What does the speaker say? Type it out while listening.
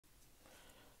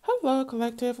Hello,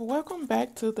 Collective. Welcome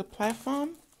back to the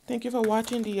platform. Thank you for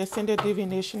watching the Ascended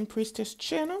Divination Priestess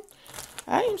channel.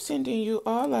 I am sending you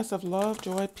all lots of love,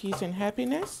 joy, peace, and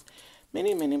happiness.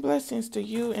 Many, many blessings to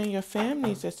you and your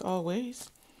families as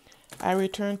always. I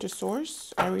return to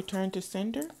source. I return to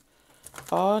sender.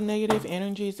 All negative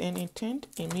energies and intent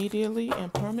immediately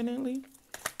and permanently.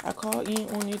 I call in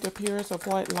only the purest of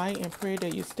white light and pray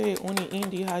that you stay only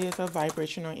in the highest of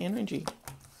vibrational energy.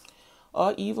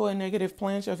 All evil and negative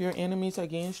plans of your enemies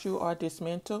against you are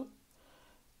dismantled,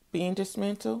 being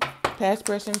dismantled, past,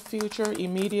 present, future,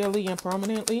 immediately and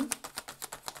permanently.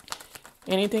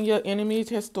 Anything your enemies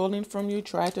have stolen from you,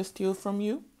 tried to steal from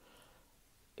you,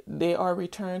 they are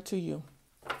returned to you.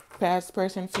 Past,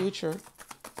 present, future,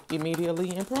 immediately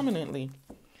and permanently.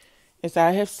 As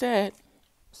I have said,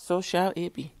 so shall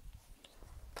it be.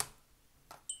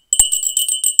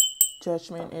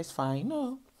 Judgment is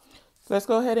final. Let's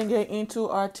go ahead and get into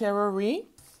our tarot read.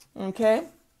 Okay.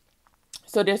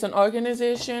 So there's an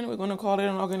organization. We're going to call it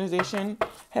an organization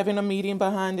having a meeting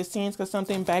behind the scenes because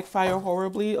something backfired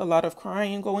horribly. A lot of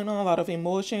crying going on, a lot of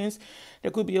emotions.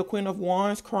 There could be a Queen of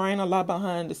Wands crying a lot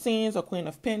behind the scenes, a Queen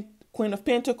of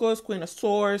Pentacles, Queen of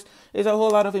Swords. There's a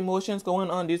whole lot of emotions going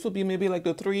on. This will be maybe like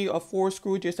the 3 or 4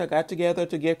 Scrooges that got together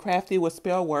to get crafty with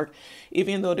spell work,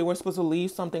 even though they were supposed to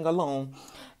leave something alone.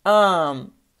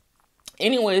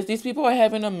 Anyways, these people are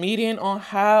having a meeting on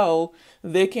how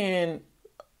they can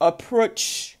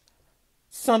approach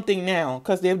something now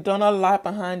because they've done a lot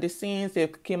behind the scenes.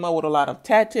 They've came up with a lot of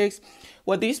tactics.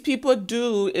 What these people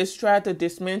do is try to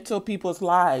dismantle people's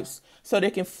lives so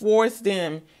they can force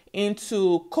them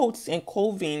into coats and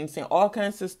covings and all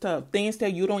kinds of stuff, things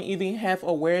that you don't even have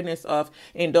awareness of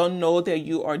and don't know that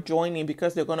you are joining,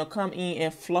 because they're going to come in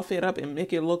and fluff it up and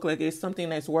make it look like it's something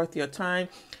that's worth your time,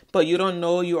 but you don't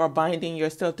know you are binding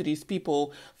yourself to these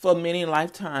people for many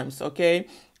lifetimes. Okay.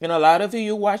 And a lot of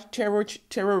you watch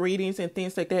tarot readings and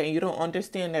things like that, and you don't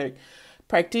understand that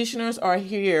practitioners are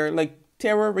here, like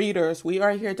tarot readers. We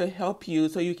are here to help you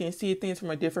so you can see things from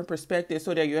a different perspective,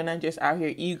 so that you're not just out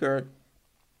here eager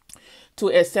to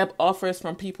accept offers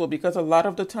from people, because a lot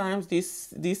of the times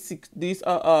these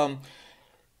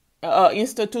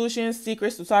institutions,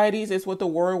 secret societies is what the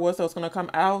word was that was going to come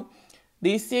out.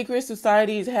 These secret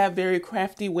societies have very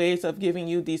crafty ways of giving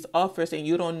you these offers, and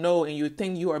you don't know, and you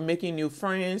think you are making new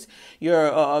friends.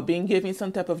 You're being given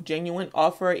some type of genuine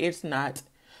offer. It's not.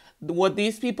 What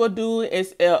these people do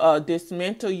is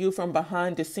dismantle you from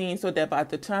behind the scenes, so that by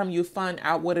the time you find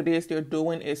out what it is they're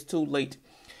doing, it's too late.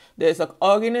 There's an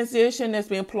organization that's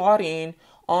been plotting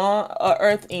on an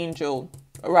earth angel,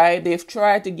 right? They've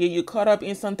tried to get you caught up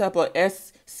in some type of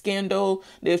scandal.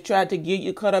 They've tried to get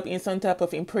you caught up in some type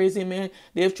of imprisonment.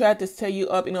 They've tried to set you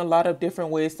up in a lot of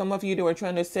different ways. Some of you, they were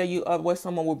trying to set you up where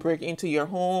someone will break into your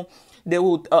home. They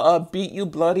will beat you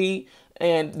bloody.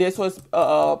 And this would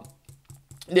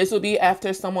be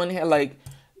after someone had like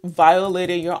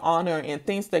violated your honor and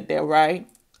things like that, right?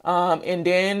 And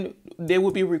then they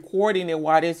will be recording it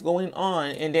while it's going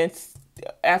on. And then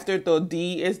after the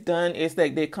deed is done, it's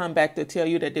like they come back to tell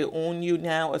you that they own you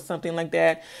now or something like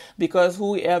that. Because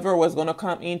whoever was going to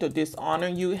come in to dishonor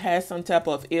you has some type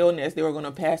of illness they were going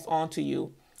to pass on to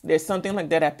you. There's something like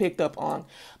that I picked up on.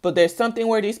 But there's something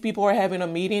where these people are having a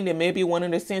meeting. They may be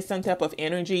wanting to send some type of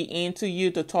energy into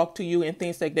you to talk to you and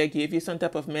things like that, give you some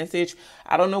type of message.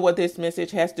 I don't know what this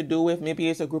message has to do with. Maybe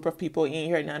it's a group of people in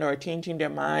here now that are changing their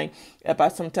mind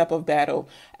about some type of battle.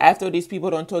 After these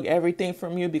people don't took everything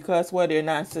from you because, well, they're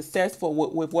not successful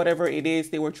with whatever it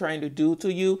is they were trying to do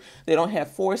to you. They don't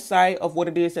have foresight of what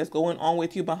it is that's going on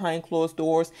with you behind closed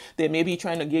doors. They may be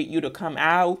trying to get you to come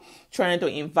out, trying to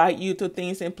invite you to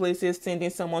things and places, sending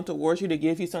someone towards you to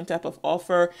give you some type of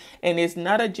offer, and it's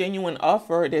not a genuine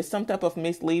offer. There's some type of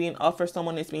misleading offer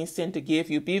someone is being sent to give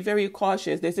you. Be very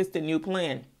cautious. This is the new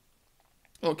plan.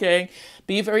 Okay,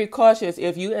 be very cautious.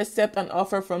 If you accept an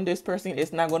offer from this person,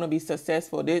 it's not going to be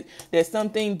successful. There's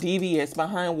something devious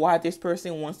behind why this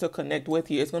person wants to connect with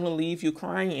you. It's going to leave you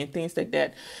crying and things like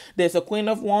that. There's a Queen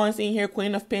of Wands in here,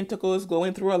 Queen of Pentacles,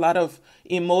 going through a lot of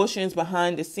emotions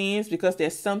behind the scenes because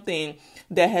there's something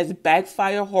that has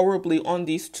backfired horribly on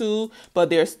these two, but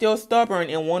they're still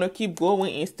stubborn and want to keep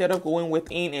going instead of going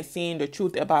within and seeing the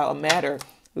truth about a matter.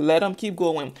 Let them keep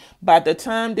going. By the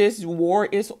time this war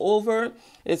is over,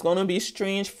 it's going to be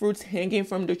strange fruits hanging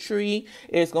from the tree.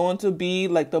 It's going to be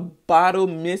like the bottle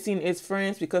missing its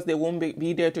friends because they won't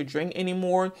be there to drink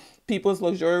anymore. People's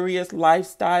luxurious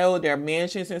lifestyle, their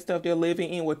mansions and stuff they're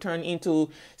living in will turn into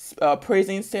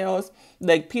prison cells.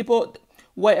 Like people,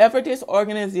 whatever this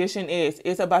organization is,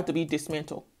 it's about to be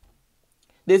dismantled.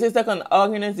 This is like an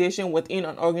organization within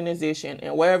an organization.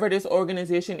 And wherever this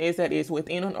organization is that is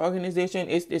within an organization,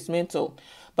 it's dismantled.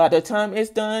 By the time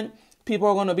it's done, people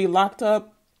are going to be locked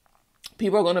up.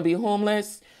 People are going to be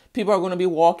homeless. People are going to be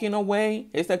walking away.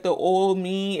 It's like the old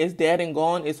me is dead and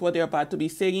gone. It's what they're about to be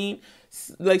singing.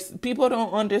 Like, people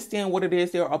don't understand what it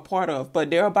is they're a part of, but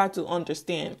they're about to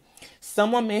understand.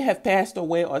 Someone may have passed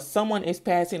away or someone is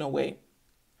passing away.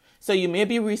 So you may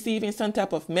be receiving some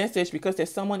type of message because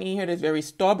there's someone in here that's very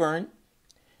stubborn,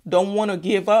 don't want to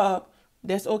give up.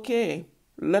 That's okay.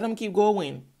 Let them keep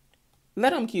going.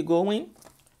 Let them keep going.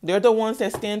 They're the ones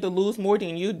that stand to lose more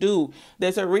than you do.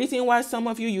 There's a reason why some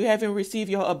of you haven't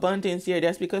received your abundance yet.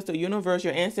 That's because the universe,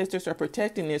 your ancestors are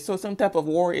protecting it. So some type of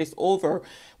war is over.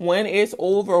 When it's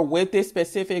over with this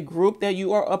specific group that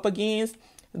you are up against,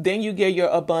 then you get your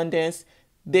abundance.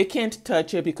 They can't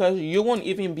touch it because you won't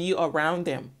even be around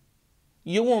them.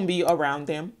 You won't be around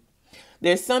them.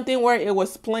 There's something where it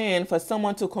was planned for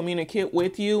someone to communicate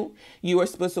with you. You were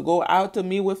supposed to go out to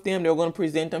meet with them. They're going to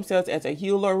present themselves as a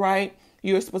healer, right?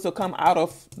 You were supposed to come out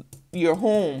of your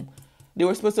home. They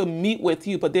were supposed to meet with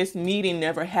you, but this meeting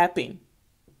never happened.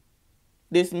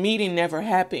 This meeting never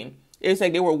happened. It's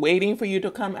like they were waiting for you to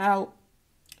come out.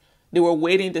 They were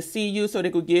waiting to see you so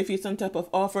they could give you some type of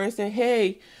offer and say,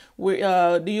 hey,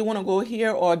 do you want to go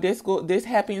here, or this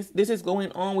happens, this is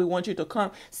going on, we want you to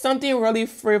come. Something really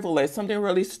frivolous, something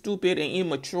really stupid and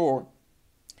immature.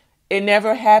 It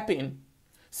never happened.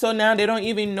 So now they don't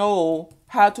even know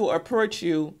how to approach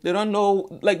you. They don't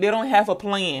know, like, they don't have a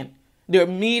plan. They're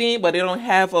meeting, but they don't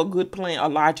have a good plan, a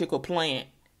logical plan.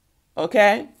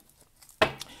 Okay?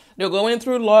 They're going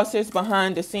through losses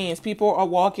behind the scenes. People are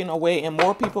walking away, and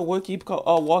more people will keep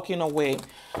walking away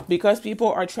because people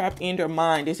are trapped in their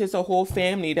mind. This is a whole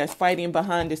family that's fighting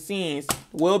behind the scenes.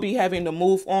 We'll be having to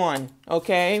move on,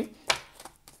 okay?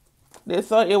 They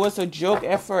thought it was a joke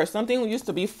at first. Something used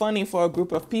to be funny for a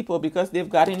group of people because they've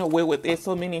gotten away with it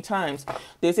so many times.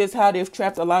 This is how they've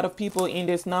trapped a lot of people in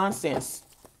this nonsense.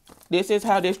 This is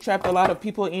how they've trapped a lot of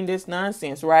people in this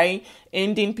nonsense, right?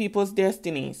 Ending people's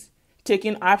destinies.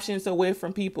 Taking options away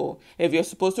from people. If you're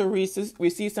supposed to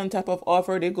receive some type of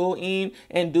offer, they go in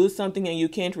and do something and you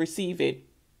can't receive it.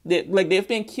 They've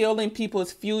been killing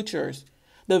people's futures.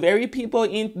 The very people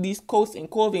in these coasts and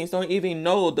covens don't even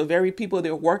know the very people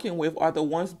they're working with are the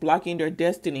ones blocking their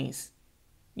destinies.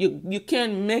 You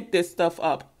can't make this stuff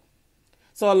up.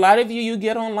 So a lot of you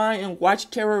get online and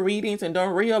watch tarot readings and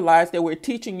don't realize that we're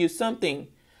teaching you something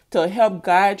to help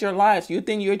guide your lives. You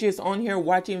think you're just on here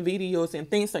watching videos and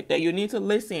things like that. You need to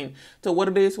listen to what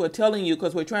it is we're telling you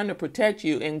because we're trying to protect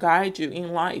you and guide you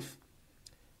in life.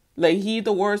 Like, heed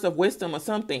the words of wisdom or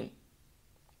something.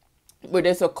 But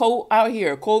there's a coven out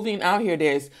here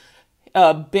that's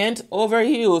bent over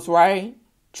heels, right?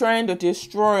 Trying to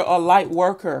destroy a light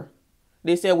worker.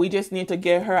 They said, we just need to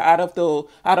get her out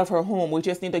of her home. We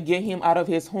just need to get him out of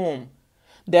his home.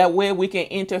 That way we can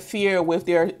interfere with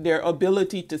their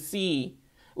ability to see.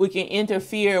 We can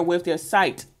interfere with their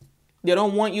sight. They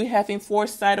don't want you having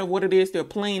foresight of what it is they're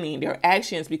planning, their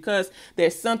actions, because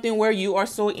there's something where you are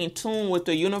so in tune with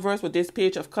the universe, with this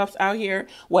Page of Cups out here.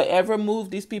 Whatever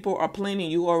move these people are planning,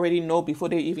 you already know before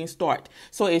they even start.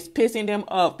 So it's pissing them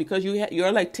off because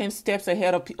you're like 10 steps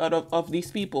ahead of these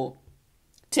people.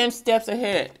 10 steps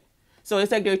ahead. So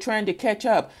it's like they're trying to catch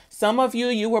up. Some of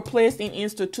you were placed in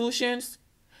institutions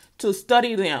to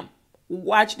study them,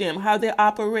 watch them, how they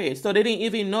operate. So they didn't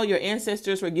even know your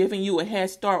ancestors were giving you a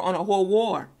head start on a whole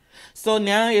war. So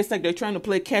now it's like they're trying to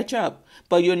play catch up.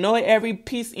 But you know every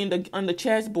piece on the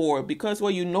chessboard because, well,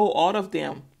 you know all of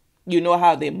them. You know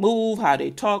how they move, how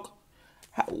they talk,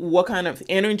 what kind of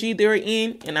energy they're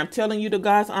in. And I'm telling you the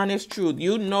God's honest truth.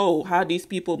 You know how these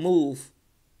people move.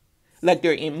 Like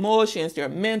their emotions, their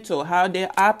mental, how they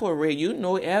operate. You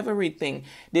know everything.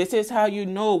 This is how you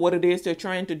know what it is they're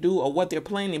trying to do or what they're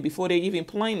planning before they even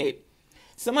plan it.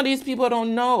 Some of these people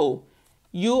don't know.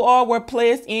 You all were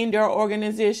placed in their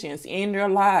organizations, in their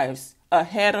lives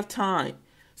ahead of time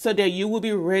so that you will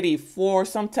be ready for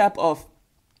some type of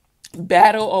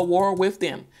battle or war with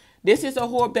them. This is a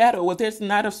whole battle. Well, there's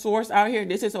not a source out here.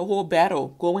 This is a whole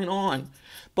battle going on.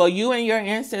 But you and your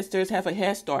ancestors have a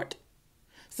head start.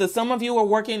 So some of you are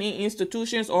working in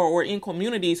institutions or in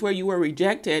communities where you were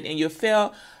rejected and you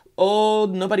felt, oh,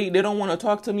 they don't want to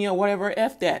talk to me or whatever.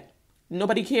 F that.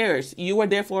 Nobody cares. You were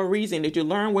there for a reason. Did you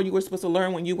learn what you were supposed to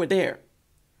learn when you were there?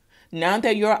 Now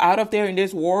that you're out of there and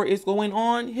this war is going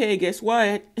on, hey, guess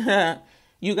what?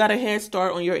 You got a head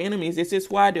start on your enemies. This is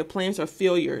why their plans are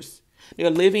failures. They're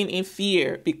living in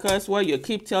fear because, well, you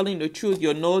keep telling the truth.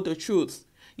 You know the truth.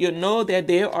 You know that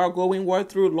they are going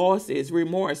through losses,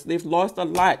 remorse. They've lost a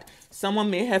lot.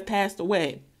 Someone may have passed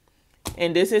away.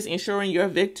 And this is ensuring your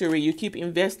victory. You keep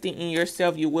investing in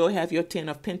yourself, you will have your 10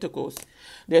 of Pentacles.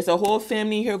 There's a whole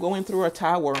family here going through a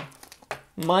tower.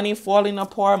 Money falling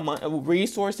apart,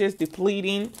 resources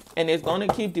depleting, and it's going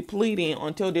to keep depleting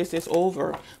until this is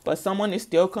over. But someone is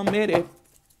still committed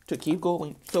to keep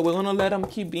going. So we're going to let them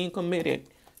keep being committed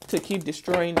to keep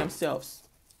destroying themselves.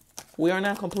 We are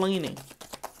not complaining.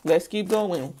 Let's keep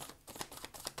going.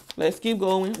 Let's keep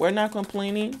going. We're not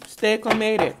complaining. Stay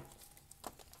committed.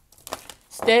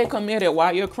 Stay committed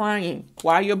while you're crying,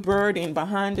 while you're burdened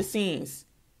behind the scenes.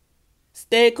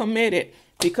 Stay committed.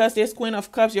 Because this Queen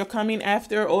of Cups you're coming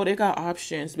after, oh, they got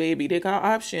options, baby. They got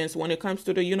options when it comes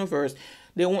to the universe.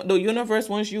 The universe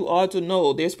wants you all to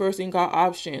know this person got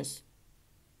options.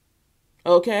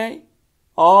 Okay?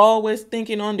 Always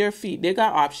thinking on their feet. They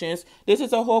got options. This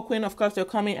is a whole Queen of Cups they're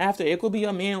coming after. It could be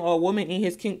a man or a woman in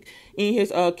his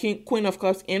Queen of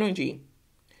Cups energy.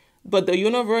 But the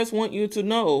universe wants you to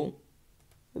know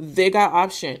they got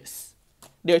options.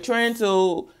 They're trying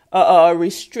to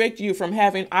restrict you from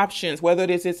having options, whether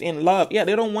this is in love. Yeah,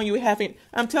 they don't want you having,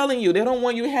 I'm telling you, they don't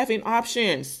want you having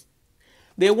options.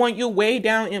 They want you way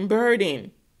down in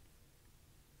burden.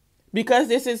 Because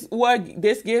this is what,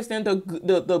 this gives them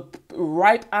the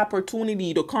ripe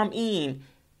opportunity to come in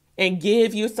and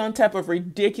give you some type of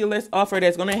ridiculous offer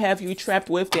that's going to have you trapped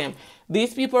with them.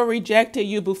 These people rejected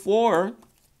you before.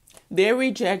 They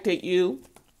rejected you.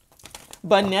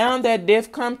 But now that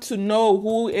they've come to know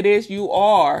who it is you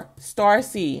are,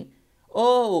 Starseed,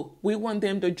 oh, we want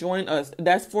them to join us.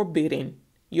 That's forbidden.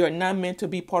 You're not meant to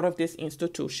be part of this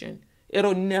institution.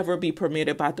 It'll never be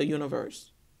permitted by the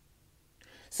universe.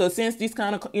 So since these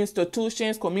kind of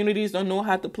institutions, communities don't know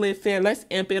how to play fair, let's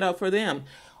amp it up for them.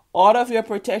 All of your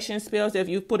protection spells that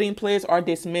you've put in place are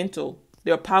dismantled.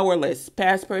 They're powerless,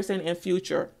 past, present, and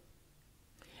future.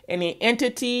 And the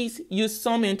entities you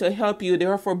summon to help you, they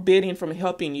are forbidden from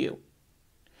helping you.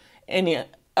 And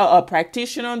a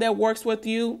practitioner that works with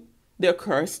you, they're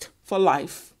cursed for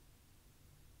life.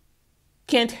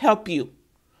 Can't help you.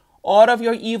 All of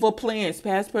your evil plans,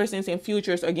 past, present, and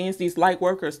futures against these light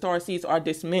workers, starseeds, are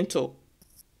dismantled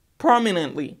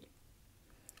permanently.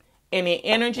 And the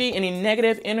energy, any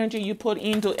negative energy you put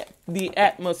into the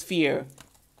atmosphere,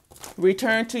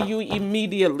 return to you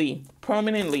immediately,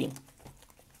 permanently.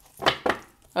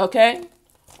 Okay?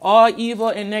 All evil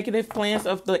and negative plans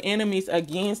of the enemies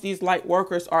against these light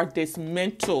workers are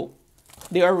dismantled.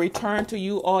 They are returned to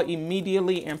you all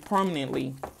immediately and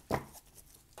permanently.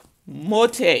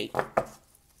 Mote.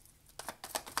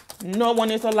 No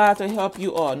one is allowed to help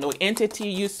you all. No entity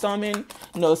you summon,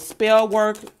 no spell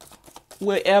work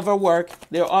will ever work.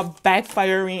 They're all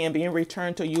backfiring and being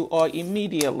returned to you all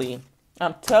immediately.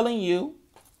 I'm telling you.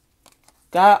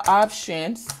 Got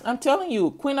options. I'm telling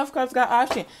you, Queen of Cups got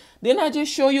options. Didn't I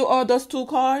just show you all those two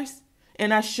cards?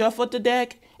 And I shuffled the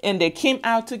deck and they came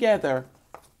out together.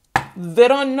 They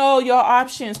don't know your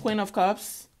options, Queen of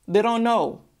Cups. They don't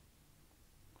know.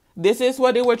 This is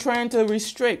what they were trying to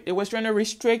restrict. They were trying to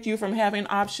restrict you from having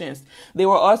options. They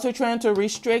were also trying to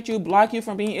restrict you, block you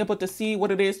from being able to see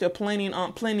what it is they're planning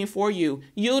for you.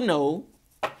 You know.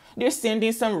 They're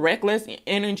sending some reckless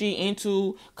energy in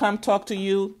to come talk to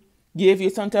you. Give you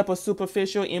some type of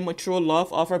superficial, immature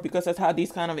love offer, because that's how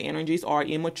these kind of energies are,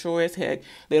 immature as heck.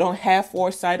 They don't have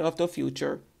foresight of the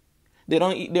future. They're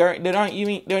not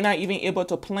even able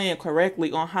to plan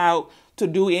correctly on how to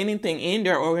do anything in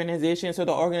their organization so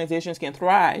the organizations can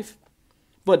thrive.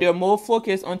 But they're more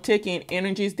focused on taking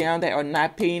energies down that are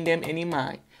not paying them any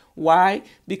mind. Why?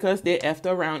 Because they effed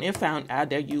around and found out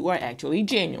that you are actually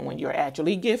genuine. You're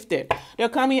actually gifted. They're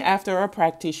coming after a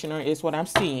practitioner is what I'm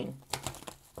seeing.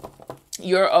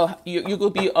 You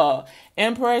could be a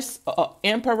empress,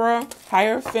 emperor,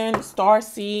 hierophant,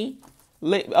 starseed,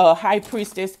 high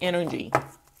priestess energy.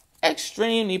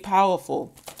 Extremely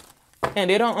powerful.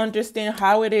 And they don't understand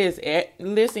how it is.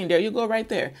 Listen, there you go right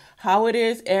there. How it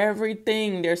is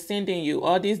everything they're sending you.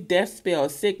 All these death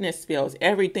spells, sickness spells,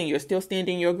 everything. You're still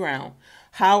standing your ground.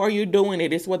 How are you doing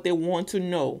it? It's what they want to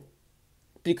know.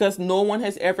 Because no one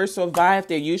has ever survived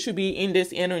it. You should be in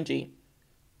this energy.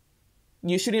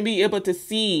 You shouldn't be able to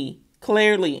see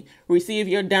clearly, receive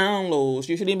your downloads.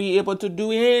 You shouldn't be able to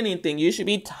do anything. You should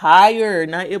be tired,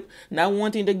 not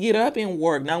wanting to get up and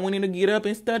work, not wanting to get up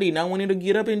and study, not wanting to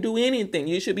get up and do anything.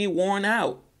 You should be worn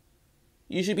out.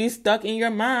 You should be stuck in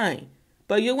your mind.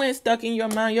 But you ain't stuck in your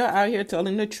mind. You're out here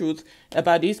telling the truth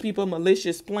about these people's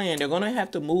malicious plan. They're going to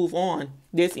have to move on.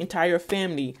 This entire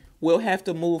family will have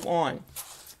to move on.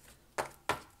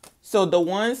 So the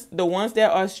ones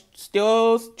that are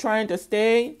still trying to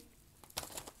stay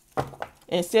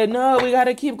and said, no, we got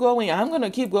to keep going. I'm going to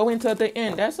keep going till the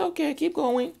end. That's okay. Keep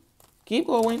going. Keep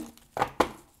going.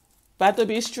 About to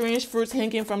be strange fruits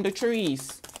hanging from the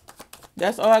trees.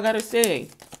 That's all I got to say.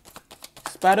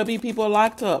 It's about to be people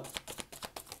locked up.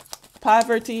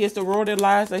 Poverty is the road that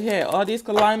lies ahead. All these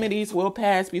calamities will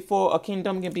pass before a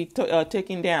kingdom can be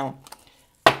taken down.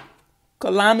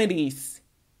 Calamities.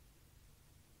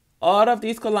 All of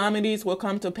these calamities will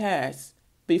come to pass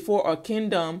before a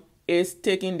kingdom is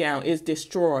taken down, is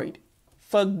destroyed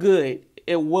for good.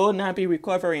 It will not be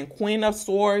recovering. Queen of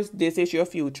Swords, this is your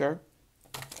future.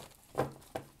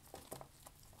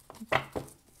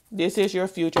 This is your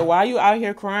future. Why are you out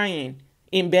here crying,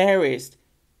 embarrassed,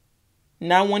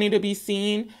 not wanting to be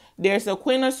seen? There's a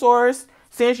Queen of Swords.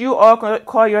 Since you all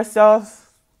call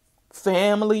yourself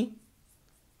family,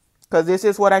 because this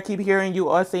is what I keep hearing you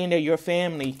all saying, that you're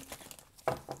family.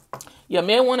 You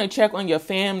may want to check on your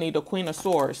family, the Queen of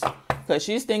Swords, because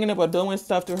she's thinking about doing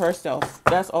stuff to herself.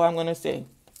 That's all I'm going to say.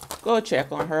 Go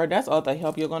check on her. That's all the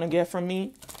help you're going to get from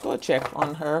me. Go check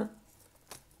on her.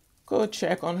 Go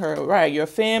check on her. Right, your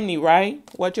family, right?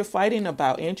 What you're fighting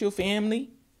about. Ain't you family?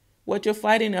 What you're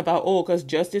fighting about. Oh, because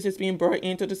justice is being brought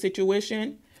into the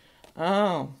situation.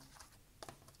 Oh.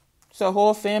 So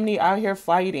whole family out here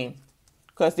fighting.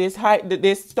 Because this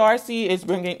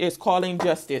starseed is calling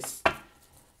justice.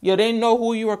 You didn't know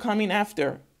who you were coming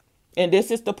after. And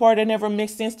this is the part that never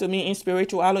makes sense to me in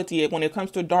spirituality when it comes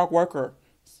to dark worker.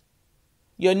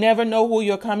 You'll never know who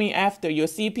you're coming after. You'll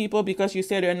see people because you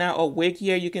say they're not awake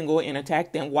here, you can go and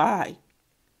attack them. Why?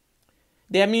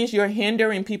 That means you're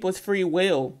hindering people's free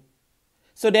will.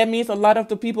 So that means a lot of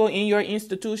the people in your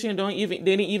institution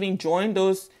didn't even join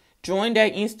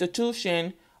that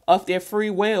institution of their free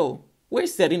will. We're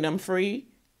setting them free.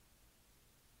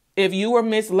 If you were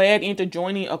misled into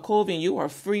joining a coven, you are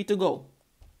free to go.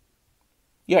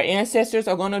 Your ancestors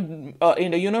are going to,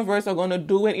 in the universe, are going to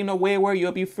do it in a way where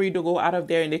you'll be free to go out of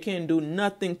there and they can't do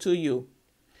nothing to you.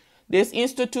 This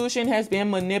institution has been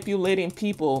manipulating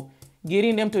people,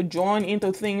 getting them to join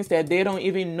into things that they don't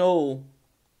even know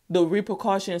the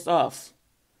repercussions of.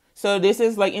 So this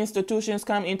is like institutions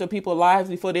come into people's lives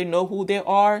before they know who they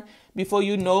are, before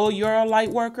you know you're a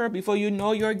light worker, before you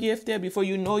know you're gifted, before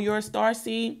you know you're a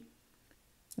starseed.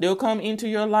 They'll come into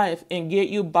your life and get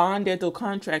you bonded to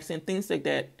contracts and things like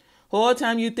that. Whole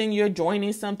time you think you're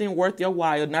joining something worth your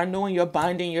while, not knowing you're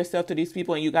binding yourself to these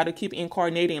people, and you got to keep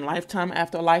incarnating lifetime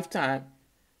after lifetime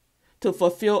to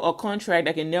fulfill a contract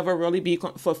that can never really be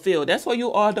fulfilled. That's what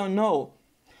you all don't know.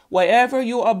 Whatever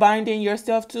you are binding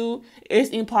yourself to, it's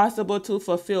impossible to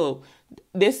fulfill.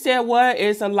 They said what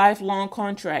is a lifelong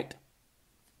contract.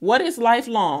 What is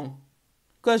lifelong?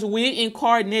 Because we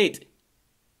incarnate.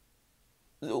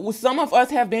 Some of us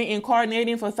have been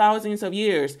incarnating for thousands of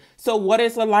years. So what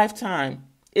is a lifetime?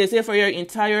 Is it for your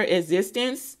entire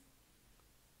existence?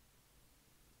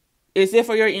 Is it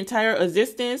for your entire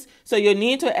existence? So you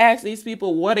need to ask these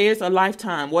people, what is a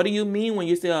lifetime? What do you mean when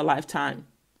you say a lifetime?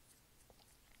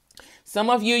 Some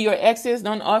of you, your exes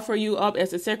don't offer you up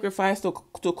as a sacrifice to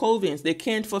covens. They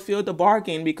can't fulfill the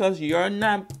bargain because you're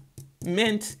not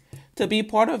meant to be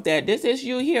part of that. This is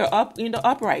you here up in the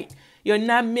upright. You're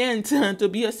not meant to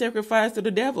be a sacrifice to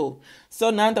the devil. So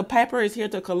now the piper is here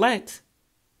to collect.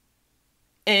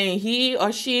 And he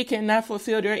or she cannot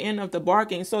fulfill their end of the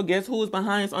bargain. So guess who's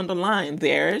behind on the line?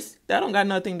 Theirs. That don't got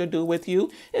nothing to do with you.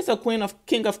 It's a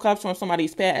king of cups from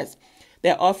somebody's past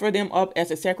that offered them up as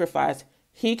a sacrifice.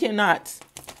 He cannot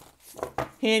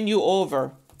hand you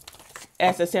over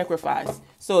as a sacrifice.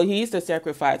 So he's the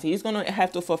sacrifice. He's going to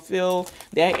have to fulfill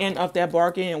that end of that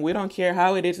bargain. And we don't care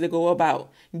how it is to go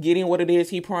about getting what it is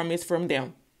he promised from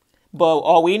them. But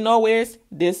all we know is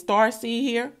this starseed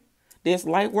here, this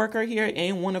light worker here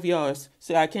ain't one of yours.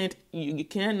 So you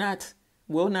cannot,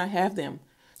 will not have them.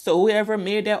 So whoever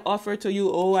made that offer to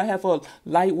you, oh, I have a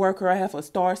light worker, I have a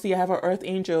starseed, I have an earth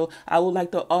angel, I would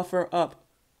like to offer up.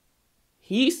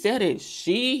 He said it.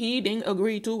 He didn't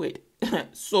agree to it.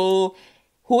 So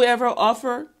whoever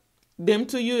offered them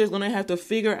to you is going to have to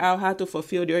figure out how to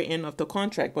fulfill their end of the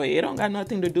contract. But it don't got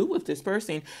nothing to do with this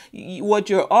person. What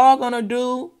you're all going to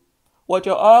do, what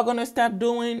you're all going to stop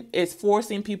doing is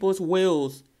forcing people's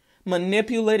wills,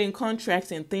 manipulating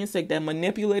contracts and things like that,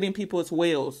 manipulating people's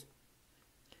wills.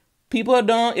 People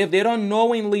don't, if they don't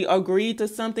knowingly agree to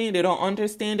something, they don't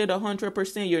understand it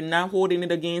 100%, you're not holding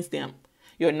it against them.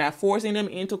 You're not forcing them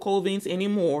into covens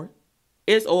anymore.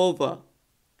 It's over.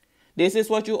 This is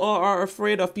what you all are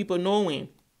afraid of people knowing.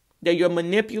 That you're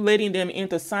manipulating them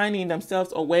into signing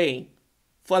themselves away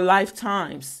for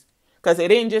lifetimes. Because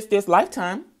it ain't just this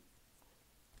lifetime.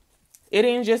 It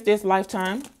ain't just this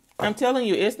lifetime. I'm telling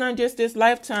you, it's not just this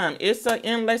lifetime. It's an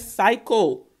endless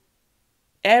cycle.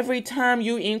 Every time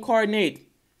you incarnate,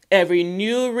 every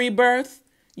new rebirth,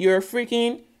 you're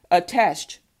freaking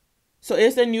attached. So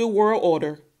it's a new world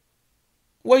order.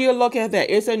 Well, you look at that.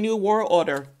 It's a new world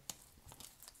order.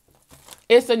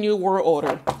 It's a new world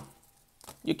order.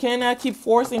 You cannot keep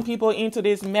forcing people into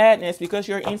this madness because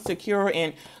you're insecure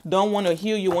and don't want to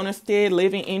heal. You want to stay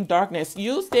living in darkness.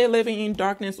 You stay living in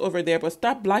darkness over there, but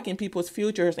stop blocking people's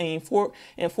futures and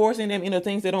forcing them into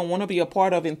things they don't want to be a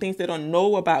part of and things they don't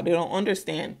know about, they don't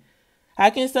understand.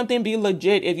 How can something be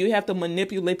legit if you have to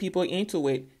manipulate people into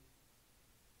it?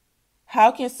 How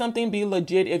can something be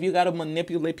legit if you got to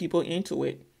manipulate people into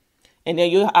it? And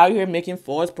then you're out here making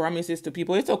false promises to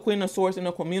people. It's a Queen of Swords in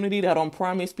a community that don't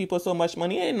promise people so much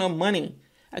money. It ain't no money.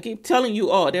 I keep telling you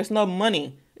all, there's no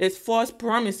money. It's false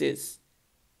promises.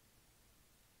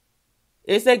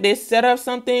 It's like they set up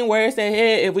something where it's like,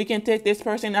 hey, if we can take this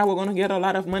person out, we're going to get a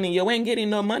lot of money. You ain't getting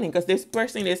no money because this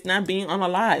person is not being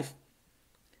unalive.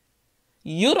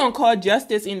 You don't call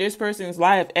justice in this person's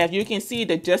life. As you can see,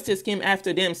 the justice came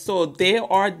after them. So they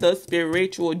are the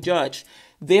spiritual judge.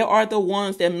 They are the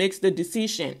ones that makes the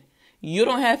decision. You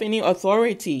don't have any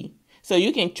authority. So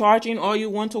you can charge in all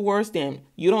you want towards them.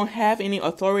 You don't have any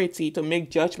authority to make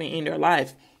judgment in their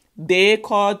life. They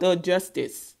call the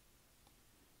justice.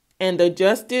 And the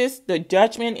justice, the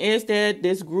judgment is that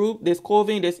this group, this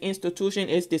coven, this institution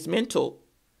is dismantled.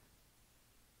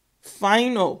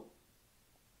 Final.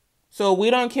 So we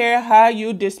don't care how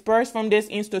you disperse from this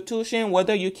institution,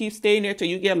 whether you keep staying there till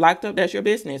you get locked up, that's your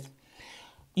business.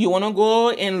 You want to go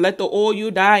and let the old you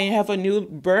die and have a new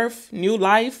birth, new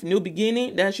life, new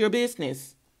beginning, that's your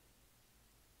business.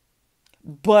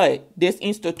 But this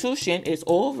institution is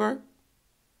over.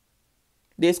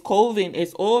 This coven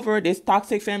is over. This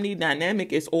toxic family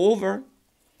dynamic is over.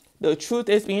 The truth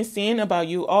is being seen about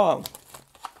you all.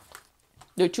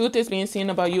 The truth is being seen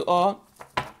about you all.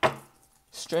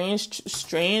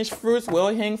 Strange fruits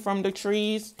will hang from the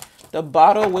trees. The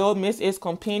bottle will miss its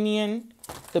companion.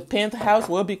 The penthouse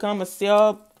will become a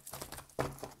cell,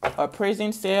 a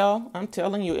prison cell. I'm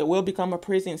telling you, it will become a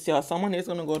prison cell. Someone is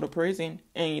going to go to prison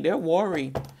and they're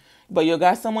worried. But you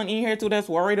got someone in here too that's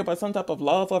worried about some type of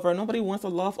love offer. Nobody wants a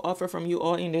love offer from you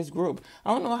all in this group.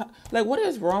 I don't know. What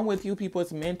is wrong with you people?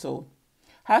 It's mental.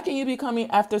 How can you be coming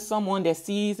after someone that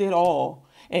sees it all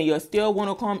and you still want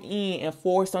to come in and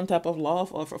force some type of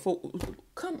love offer?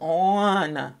 Come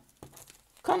on.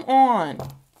 Come on.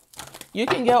 You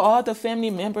can get all the family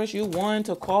members you want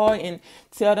to call and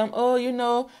tell them,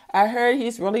 oh, I heard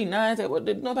he's really nice.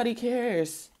 Nobody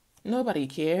cares. Nobody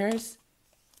cares.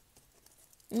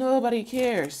 Nobody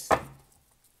cares.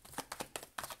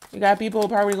 You got people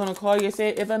probably going to call you and say,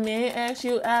 if a man asks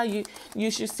you out,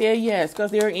 you should say yes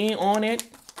because they're in on it.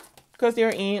 Because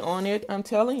they're in on it. I'm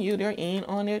telling you, they're in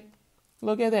on it.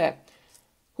 Look at that.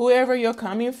 Whoever you're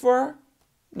coming for,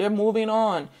 they're moving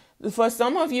on. For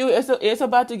some of you, it's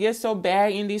about to get so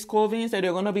bad in these covens that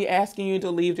they're going to be asking you to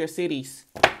leave their cities,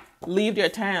 leave their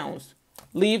towns,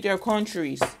 leave their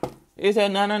countries. It's a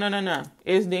no.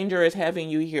 It's dangerous having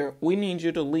you here. We need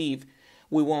you to leave.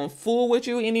 We won't fool with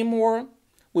you anymore.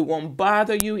 We won't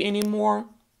bother you anymore.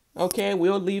 Okay,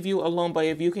 we'll leave you alone. But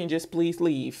if you can just please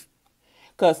leave.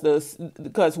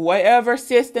 Because whatever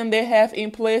system they have in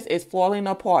place is falling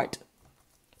apart.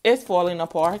 It's falling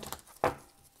apart.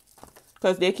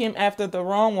 Because they came after the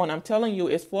wrong one. I'm telling you,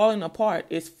 it's falling apart.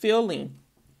 It's failing.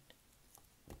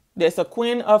 There's a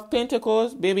Queen of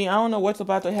Pentacles. Baby, I don't know what's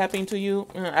about to happen to you.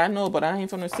 I know, but I ain't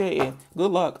gonna say it.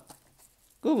 Good luck.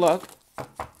 Good luck.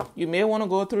 You may want to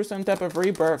go through some type of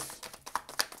rebirth.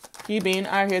 Keep being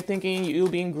out here thinking you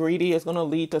being greedy is going to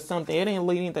lead to something. It ain't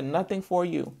leading to nothing for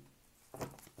you.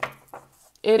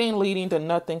 It ain't leading to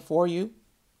nothing for you.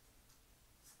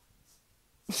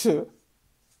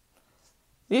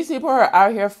 These people are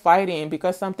out here fighting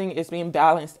because something is being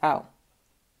balanced out.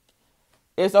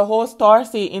 It's a whole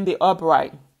starseed in the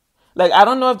upright. I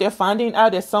don't know if they're finding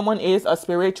out that someone is a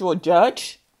spiritual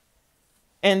judge.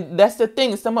 And that's the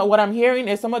thing. What I'm hearing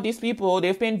is some of these people,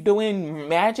 they've been doing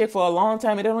magic for a long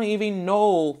time and they don't even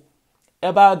know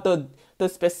about the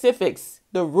specifics,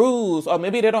 the rules, or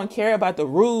maybe they don't care about the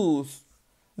rules.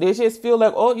 They just feel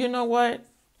like, oh, you know what?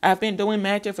 I've been doing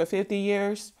magic for 50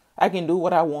 years. I can do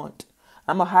what I want.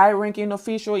 I'm a high-ranking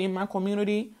official in my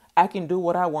community. I can do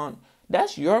what I want.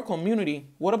 That's your community.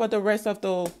 What about the rest of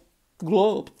the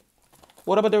globe?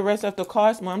 What about the rest of the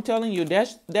cosmos? I'm telling you,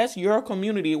 that's your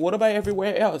community. What about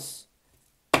everywhere else?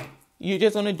 You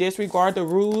just going to disregard the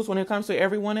rules when it comes to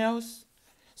everyone else?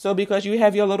 So because you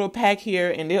have your little pack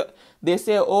here and they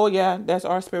say, oh yeah, that's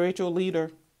our spiritual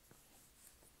leader.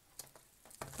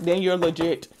 then you're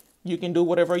legit. You can do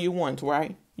whatever you want,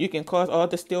 right? You can cause all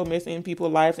the stillness in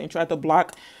people's lives and try to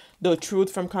block the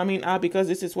truth from coming out, because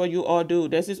this is what you all do.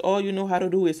 This is all you know how to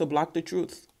do, is to block the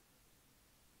truth.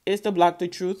 It's to block the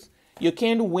truth. You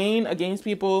can't win against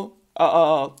people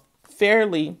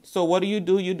fairly. So what do? You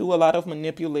do a lot of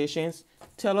manipulations,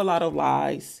 tell a lot of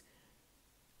lies,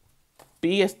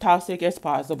 be as toxic as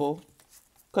possible,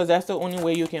 because that's the only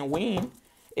way you can win.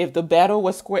 If the battle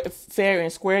was fair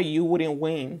and square, you wouldn't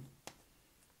win.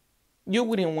 You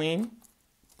wouldn't win.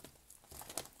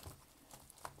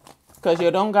 Because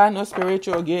you don't got no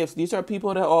spiritual gifts. These are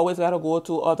people that always got to go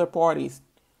to other parties.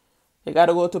 They got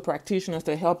to go to practitioners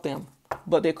to help them.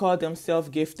 But they call themselves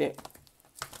gifted.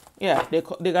 Yeah, they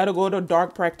got to go to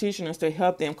dark practitioners to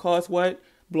help them cause what?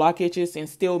 Blockages and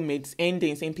stalemates,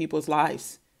 endings in people's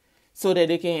lives, so that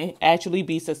they can actually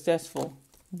be successful.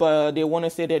 But they want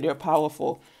to say that they're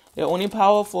powerful. They're only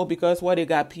powerful because what? They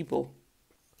got people.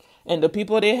 And the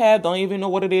people they have don't even know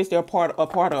what it is they're a part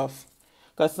of.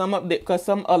 Because a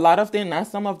lot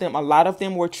of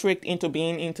them were tricked into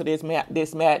being into this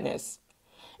madness.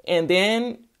 And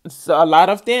then so a lot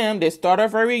of them, they started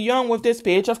very young with this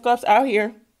Page of Cups out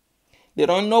here. They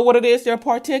don't know what it is they're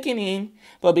partaking in,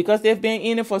 but because they've been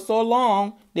in it for so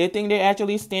long, they think they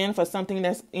actually stand for something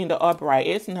that's in the upright.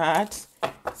 It's not.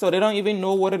 So they don't even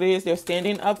know what it is they're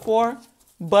standing up for,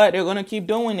 but they're going to keep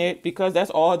doing it because that's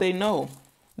all they know.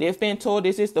 They've been told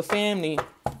this is the family.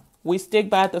 We stick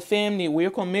by the family.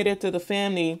 We're committed to the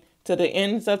family to the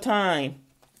ends of time.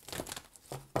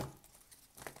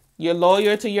 You're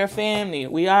loyal to your family.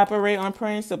 We operate on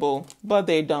principle, but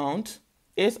they don't.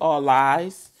 It's all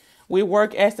lies. We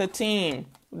work as a team.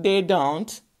 They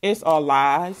don't. It's all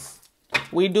lies.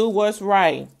 We do what's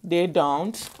right. They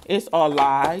don't. It's all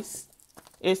lies.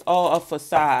 It's all a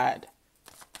facade.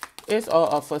 It's all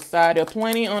a facade. They're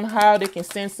planning on how they can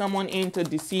send someone in to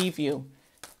deceive you.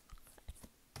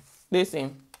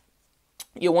 Listen,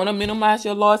 you want to minimize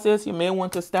your losses, you may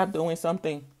want to stop doing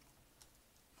something.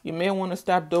 You may want to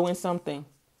stop doing something.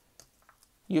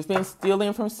 You've been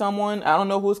stealing from someone. I don't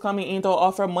know who's coming in to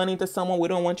offer money to someone. We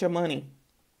don't want your money.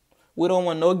 We don't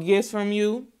want no gifts from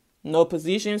you, no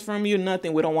positions from you,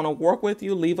 nothing. We don't want to work with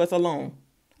you. Leave us alone.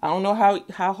 I don't know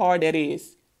how hard that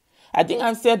is. I think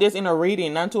I've said this in a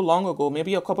reading not too long ago,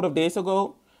 maybe a couple of days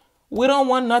ago. We don't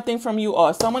want nothing from you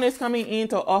all. Someone is coming in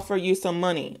to offer you some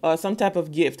money or some type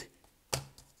of gift.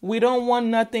 We don't want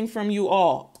nothing from you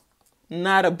all.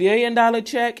 Not $1 billion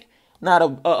check,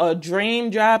 not a dream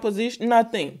job position,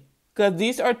 nothing. Because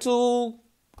these are two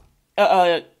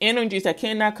energies that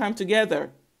cannot come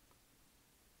together.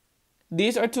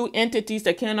 These are two entities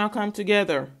that cannot come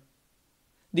together.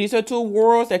 These are two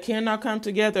worlds that cannot come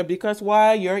together because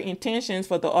why? Your intentions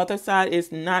for the other side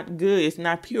is not good. It's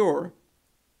not pure.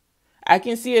 I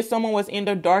can see if someone was in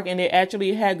the dark and they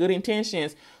actually had good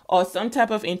intentions or some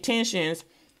type of intentions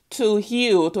to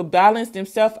heal, to balance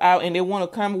themselves out, and they want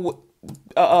to come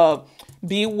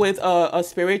be with a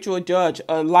spiritual judge,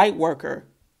 a light worker.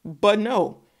 But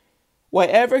no,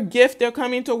 whatever gift they're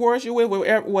coming towards you with,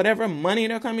 whatever money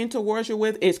they're coming towards you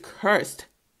with is cursed.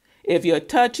 If you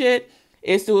touch it,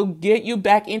 it's to get you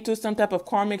back into some type of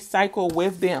karmic cycle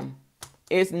with them.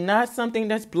 It's not something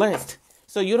that's blessed.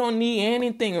 So you don't need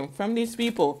anything from these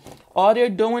people. All they're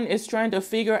doing is trying to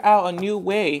figure out a new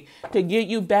way to get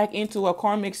you back into a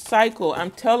karmic cycle.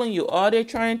 I'm telling you, all they're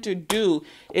trying to do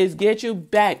is get you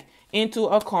back into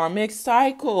a karmic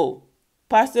cycle.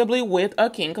 Possibly with a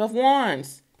King of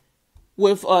Wands.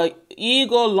 With an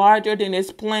ego larger than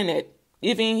this planet.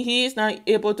 Even he's not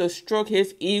able to stroke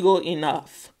his ego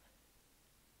enough.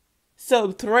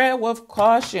 So tread with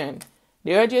caution.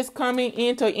 They're just coming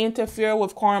in to interfere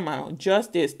with karma,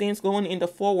 justice, things going in the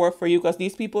forward for you because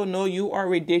these people know you are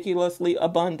ridiculously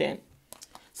abundant.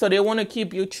 So they want to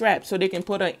keep you trapped so they can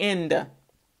put an end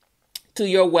to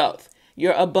your wealth,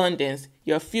 your abundance,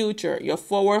 your future, your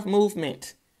forward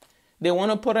movement. They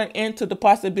want to put an end to the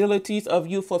possibilities of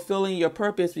you fulfilling your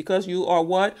purpose because you are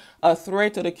what? A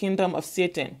threat to the kingdom of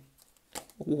Satan,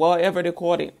 whatever they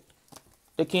call it.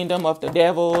 The kingdom of the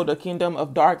devil, the kingdom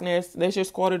of darkness. Let's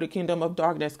just call it the kingdom of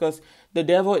darkness because the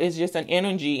devil is just an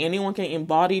energy. Anyone can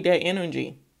embody that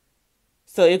energy.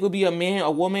 So it could be a man,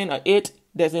 a woman, or it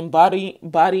that's embodying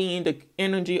the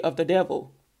energy of the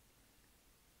devil.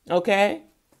 Okay?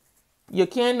 You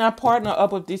cannot partner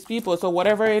up with these people. So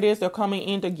whatever it is they're coming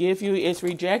in to give you is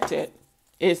rejected.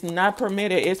 It's not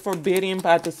permitted. It's forbidden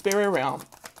by the spirit realm.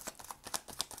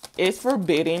 It's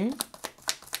forbidden.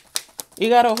 You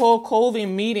got a whole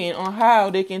COVID meeting on how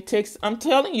they can take. I'm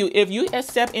telling you, if you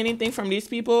accept anything from these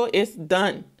people, it's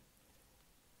done.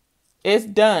 It's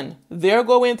done. They're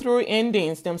going through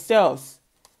endings themselves.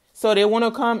 So they want to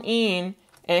come in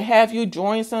and have you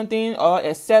join something or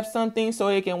accept something so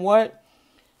it can what?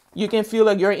 You can feel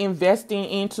like you're investing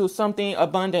into something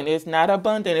abundant. It's not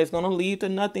abundant. It's going to lead to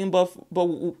nothing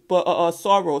but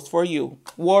sorrows for you,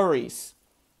 worries.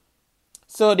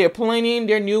 So they're planning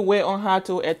their new way on how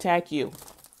to attack you.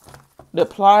 They're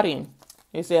plotting.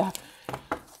 They say,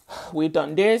 we've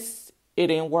done this. It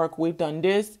didn't work. We've done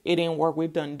this. It didn't work.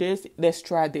 We've done this. Let's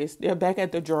try this. They're back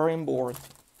at the drawing board.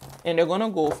 And they're going to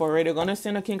go for it. They're going to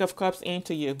send a King of Cups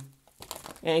into you.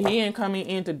 And he ain't coming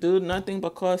in to do nothing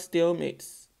but cause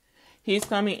stalemates. He's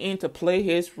coming in to play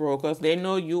his role because they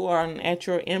know you are an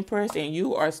actual empress and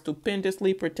you are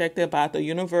stupendously protected by the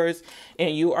universe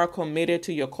and you are committed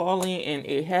to your calling, and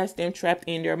it has them trapped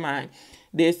in their mind.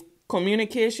 This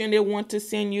communication they want to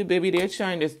send you, baby, they're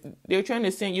trying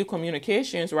to send you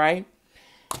communications, right?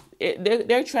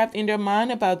 They're trapped in their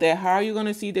mind about that. How are you going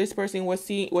to see this person was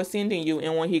sending you?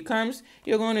 And when he comes,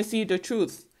 you're going to see the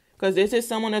truth, because this is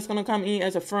someone that's going to come in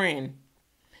as a friend.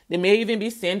 They may even be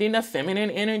sending a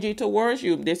feminine energy towards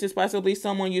you. This is possibly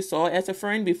someone you saw as a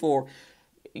friend before.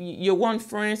 You want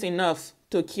friends enough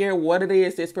to care what it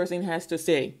is this person has to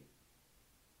say.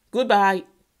 Goodbye.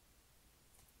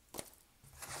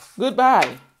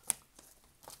 Goodbye.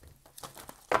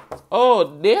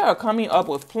 Oh, they are coming up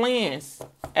with plans.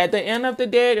 At the end of the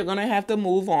day, they're going to have to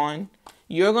move on.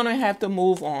 You're going to have to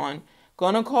move on.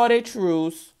 Going to call it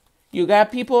truce. You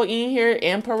got people in here,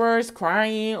 emperors,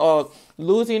 crying or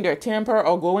losing their temper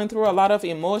or going through a lot of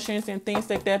emotions and things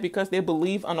like that because they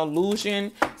believe an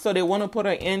illusion. So they want to put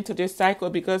an end to this cycle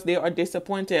because they are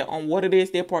disappointed on what it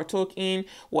is they partook in.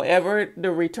 Whatever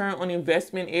the return on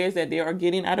investment is that they are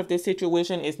getting out of this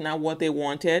situation is not what they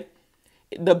wanted.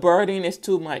 The burden is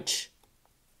too much.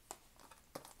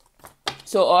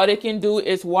 So all they can do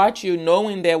is watch you,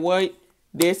 knowing that what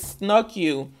they snuck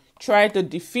you, tried to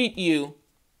defeat you,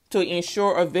 to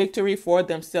ensure a victory for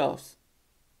themselves.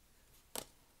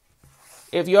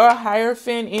 If you're a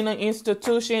hierophant in an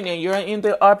institution and you're in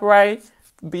the upright,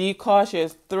 be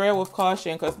cautious. Tread with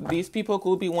caution, because these people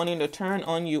could be wanting to turn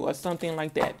on you or something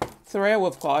like that. Tread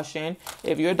with caution.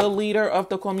 If you're the leader of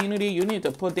the community, you need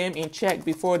to put them in check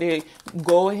before they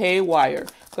go haywire,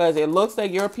 because it looks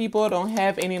like your people don't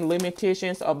have any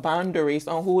limitations or boundaries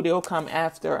on who they'll come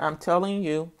after. I'm telling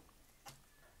you.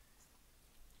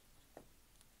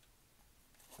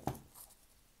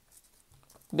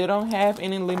 They don't have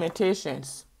any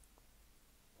limitations.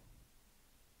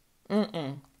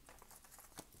 They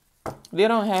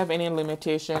don't have any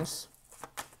limitations.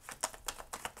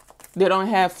 They don't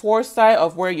have foresight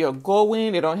of where you're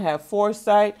going. They don't have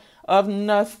foresight of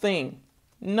nothing.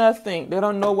 Nothing. They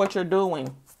don't know what you're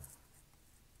doing.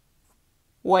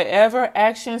 Whatever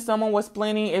action someone was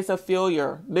planning is a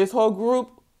failure. This whole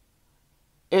group,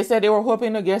 it said they were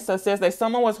hoping to get success. Like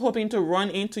someone was hoping to run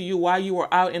into you while you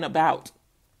were out and about.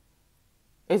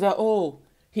 Is that, oh,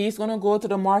 he's going to go to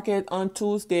the market on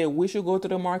Tuesday. We should go to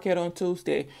the market on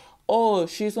Tuesday. Oh,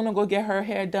 she's going to go get her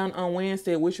hair done on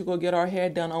Wednesday. We should go get our hair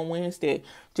done on Wednesday.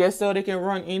 Just so they can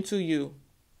run into you.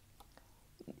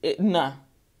 Nah.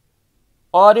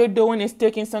 All they're doing is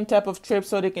taking some type of trip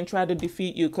so they can try to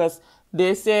defeat you. Because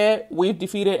they said, we've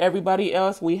defeated everybody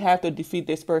else. We have to defeat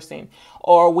this person.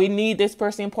 Or we need this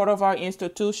person part of our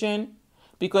institution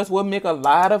because we'll make a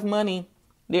lot of money.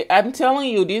 I'm telling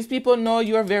you, these people know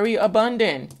you're very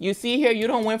abundant. You see here, you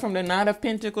don't went from the 9 of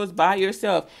Pentacles by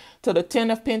yourself to the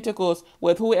 10 of Pentacles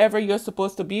with whoever you're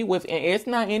supposed to be with. And it's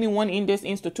not anyone in this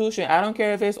institution. I don't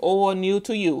care if it's old or new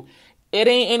to you. It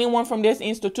ain't anyone from this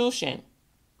institution.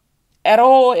 At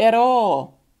all, at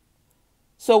all.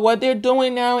 So what they're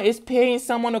doing now is paying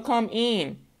someone to come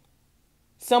in.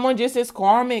 Someone just is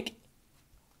karmic.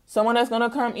 Someone that's going to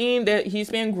come in that he's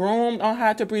been groomed on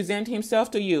how to present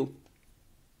himself to you.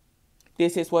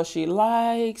 This is what she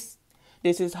likes.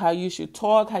 This is how you should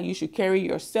talk, how you should carry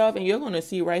yourself. And you're going to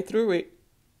see right through it.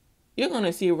 You're going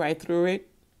to see right through it.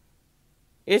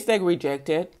 It's like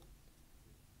rejected.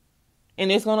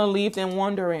 And it's going to leave them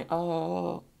wondering,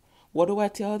 oh, what do I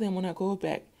tell them when I go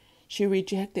back? She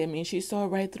rejected me. She saw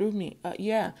right through me.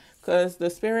 Yeah, because the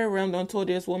spirit realm don't told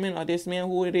this woman or this man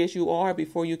who it is you are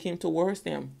before you came towards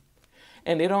them.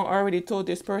 And they don't already told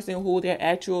this person who their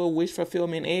actual wish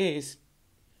fulfillment is.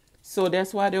 So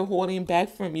that's why they're holding back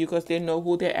from you, because they know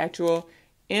who their actual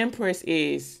empress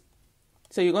is.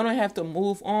 So you're going to have to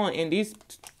move on. And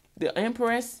the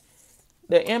empress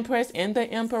and the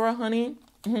emperor, honey,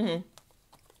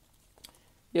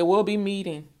 they will be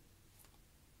meeting.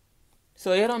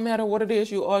 So it don't matter what it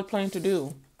is you all plan to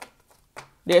do.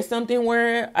 There's something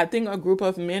where I think a group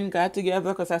of men got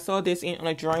together, because I saw this in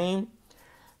a dream.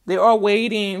 They are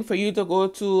waiting for you to go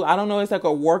to, I don't know, it's like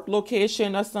a work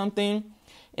location or something.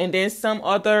 And then some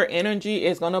other energy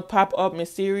is going to pop up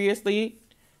mysteriously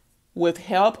with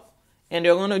help. And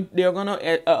they're gonna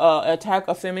attack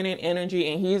a feminine energy.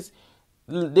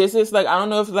 And this is like, I don't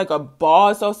know if it's like a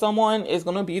boss or someone is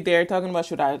gonna be there talking about,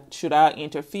 should I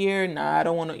interfere? Nah, I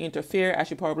don't want to interfere. I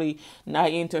should probably not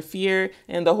interfere.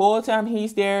 And the whole time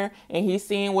he's there and he's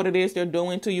seeing what it is they're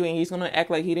doing to you, and he's gonna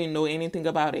act like he didn't know anything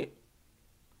about it.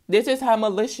 This is how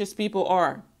malicious people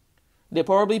are. They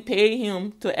probably pay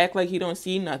him to act like he don't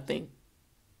see nothing.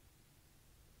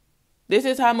 This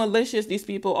is how malicious these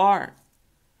people are.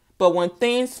 But when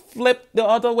things flip the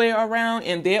other way around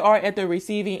and they are at the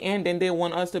receiving end, then they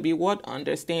want us to be what?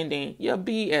 Understanding. You're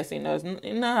BSing us.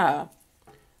 Nah.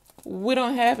 We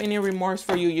don't have any remorse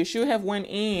for you. You should have went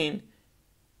in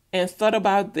and thought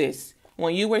about this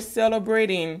when you were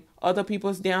celebrating other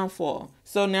people's downfall.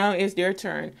 So now it's their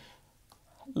turn.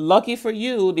 Lucky for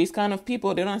you, these kind of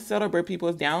people, they don't celebrate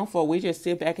people's downfall. We just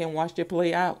sit back and watch it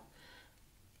play out.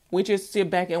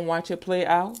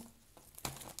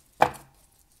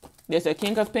 There's a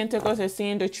King of Pentacles that's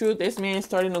seeing the truth. This man's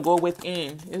starting to go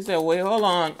within. He said, wait, hold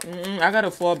on. I got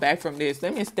to fall back from this.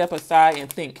 Let me step aside and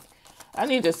think. I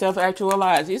need to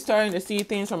self-actualize. He's starting to see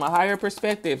things from a higher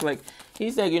perspective. Like,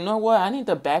 he said, you know what? I need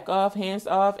to back off, hands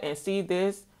off, and see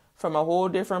this from a whole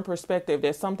different perspective.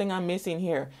 There's something I'm missing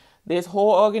here. This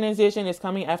whole organization is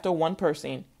coming after one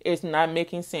person. It's not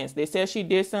making sense. They said she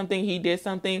did something, he did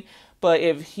something. But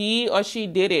if he or she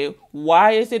did it,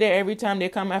 why is it that every time they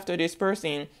come after this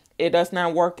person, it does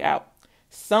not work out?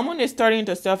 Someone is starting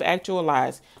to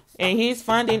self-actualize. And he's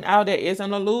finding out that it's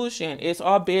an illusion. It's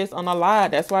all based on a lie.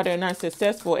 That's why they're not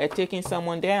successful at taking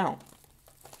someone down.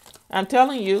 I'm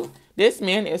telling you, this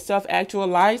man is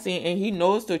self-actualizing and he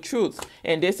knows the truth.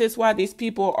 And this is why these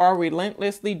people are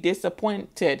relentlessly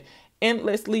disappointed,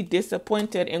 endlessly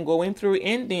disappointed and going through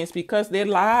endings, because they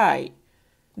lied.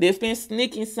 They've been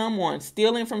sneaking someone,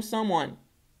 stealing from someone.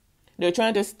 They're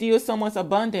trying to steal someone's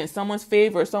abundance, someone's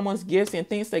favor, someone's gifts and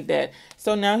things like that.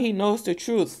 So now he knows the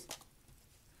truth.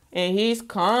 And he's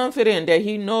confident that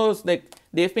he knows that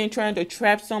they've been trying to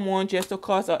trap someone just to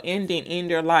cause an ending in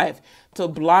their life, to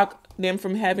block them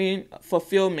from having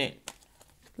fulfillment,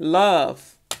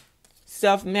 love,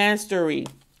 self-mastery,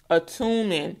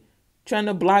 attunement, trying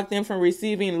to block them from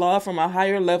receiving love from a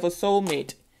higher level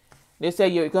soulmate. They say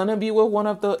you're gonna be with one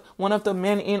of the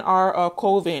men in our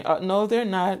coven. No, they're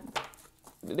not.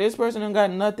 This person ain't got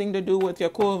nothing to do with your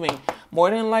coven. More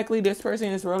than likely, this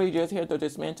person is really just here to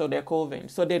dismantle their coven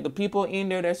so that the people in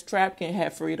there that's trapped can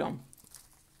have freedom.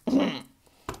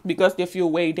 Because they feel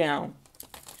way down.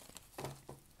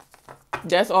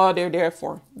 That's all they're there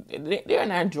for. They're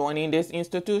not joining this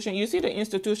institution. You see the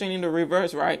institution in the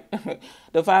reverse, right?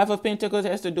 The Five of Pentacles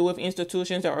has to do with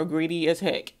institutions that are greedy as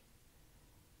heck.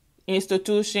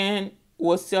 Institution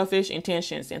with selfish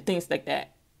intentions and things like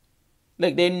that.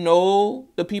 Like, they know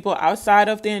the people outside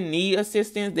of them need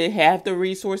assistance. They have the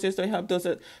resources to help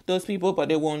those people, but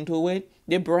they won't do it.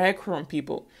 They brag from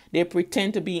people. They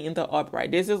pretend to be in the upright.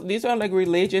 These are like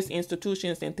religious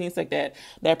institutions and things like that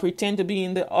pretend to be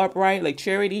in the upright, like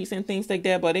charities and things like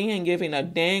that, but they ain't giving a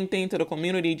dang thing to the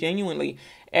community genuinely.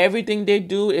 Everything they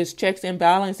do is checks and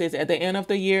balances. At the end of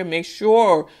the year, make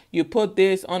sure you put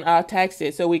this on our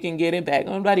taxes so we can get it back.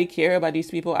 Nobody care about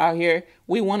these people out here.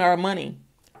 We want our money.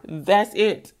 That's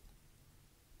it.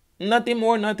 Nothing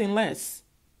more, nothing less.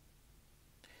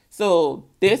 So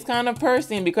this kind of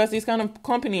person, because these kind of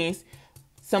companies,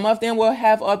 some of them will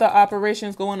have other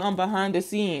operations going on behind the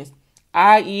scenes,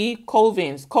 i.e.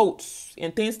 covens, cults,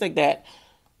 and things like that.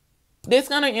 This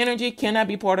kind of energy cannot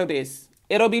be part of this.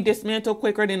 It'll be dismantled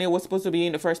quicker than it was supposed to be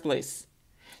in the first place.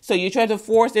 So you try to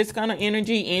force this kind of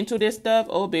energy into this stuff,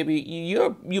 oh baby,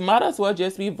 you might as well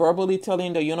just be verbally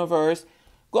telling the universe,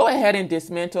 go ahead and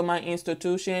dismantle my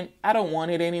institution. I don't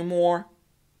want it anymore.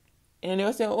 And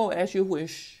they'll say, oh, as you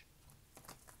wish.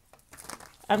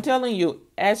 I'm telling you,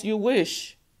 as you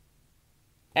wish.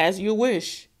 As you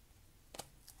wish.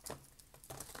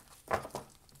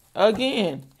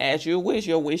 Again, as you wish,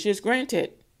 your wish is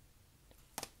granted.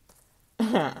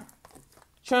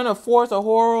 Trying to force a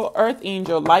whole earth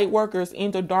angel, light workers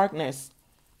into darkness.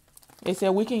 They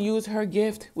said, we can use her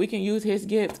gift. We can use his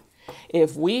gift.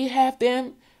 If we have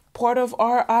them part of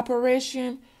our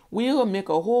operation, we'll make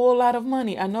a whole lot of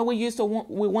money. I know we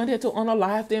wanted to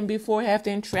unalive them before, have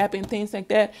them trapped and things like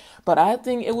that. But I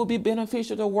think it would be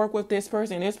beneficial to work with this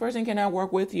person. This person cannot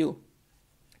work with you.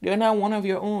 They're not one of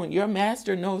your own. Your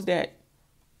master knows that.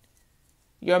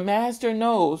 Your master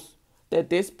knows that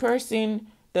this person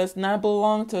does not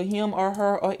belong to him or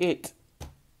her or it.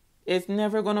 It's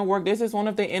never going to work. This is one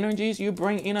of the energies you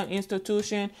bring in an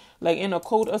institution, like in a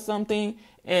cult or something,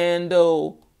 and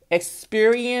the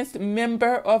experienced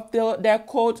member of that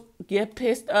cult get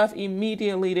pissed off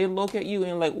immediately. They look at you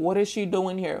and like, what is she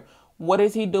doing here? What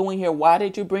is he doing here? Why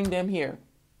did you bring them here?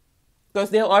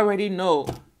 Because they already know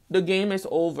the game is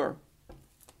over.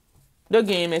 The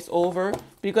game is over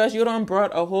because you done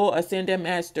brought a whole ascended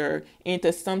master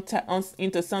into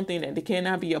something that they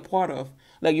cannot be a part of.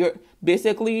 Like, you're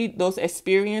basically those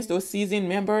experienced, those seasoned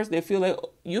members, they feel like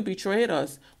you betrayed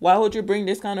us. Why would you bring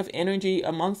this kind of energy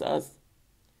amongst us?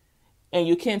 And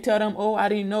you can't tell them, oh, I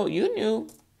didn't know. You knew.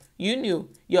 You knew.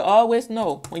 You always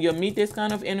know. When you meet this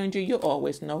kind of energy, you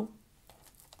always know.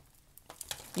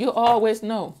 You always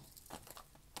know.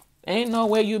 Ain't no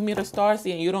way you meet a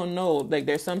starseed and you don't know. Like,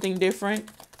 there's something different.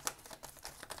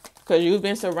 Because you've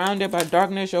been surrounded by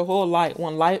darkness your whole life.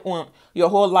 When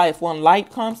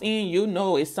light comes in, you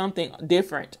know it's something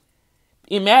different.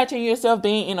 Imagine yourself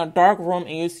being in a dark room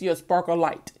and you see a spark of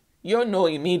light. You'll know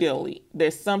immediately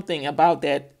there's something about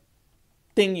that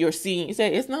thing you're seeing. You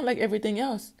say, it's not like everything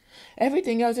else.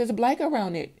 Everything else is black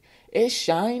around it. It's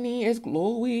shiny, it's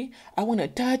glowy. I want to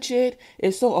touch it.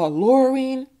 It's so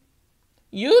alluring.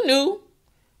 You knew.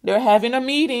 They're having a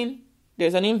meeting.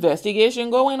 There's an investigation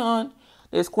going on.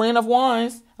 This Queen of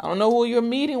Wands, I don't know who you're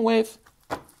meeting with.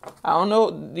 I don't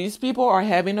know. These people are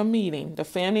having a meeting. The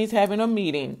family's having a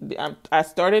meeting. I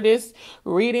started this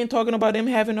reading talking about them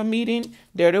having a meeting.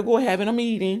 There they go having a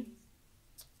meeting.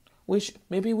 Which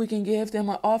maybe we can give them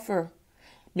an offer.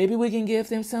 Maybe we can give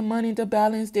them some money to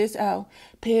balance this out.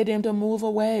 Pay them to move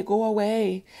away, go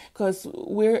away. Because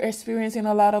we're experiencing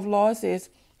a lot of losses.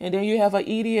 And then you have an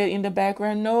idiot in the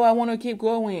background. No, I want to keep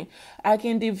going. I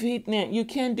can defeat them. You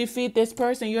can't defeat this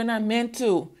person. You're not meant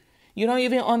to. You don't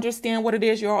even understand what it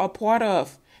is you're a part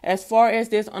of. As far as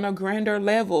this on a grander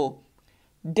level.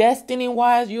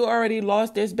 Destiny-wise, you already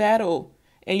lost this battle.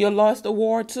 And you lost the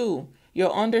war too.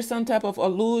 You're under some type of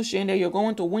illusion that you're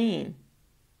going to win.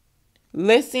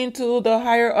 Listen to the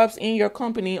higher ups in your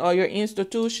company or your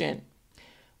institution.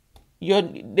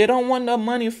 They don't want no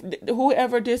money.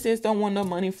 Whoever this is don't want no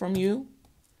money from you.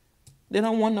 They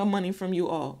don't want no money from you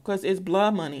all because it's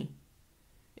blood money.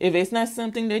 If it's not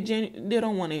something that they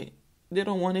don't want it. They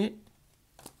don't want it.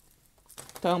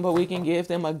 Talking about we can give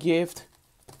them a gift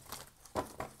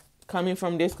coming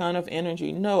from this kind of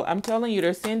energy. No, I'm telling you,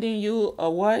 they're sending you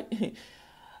a what?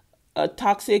 A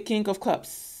toxic King of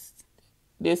Cups.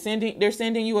 They're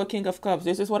sending you a King of Cups.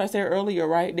 This is what I said earlier,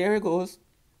 right? There it goes.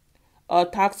 A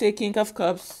toxic King of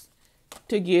Cups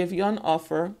to give you an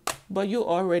offer, but you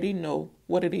already know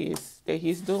what it is that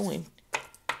he's doing.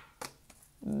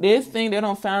 This thing, they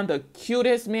don't find the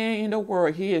cutest man in the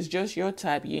world. He is just your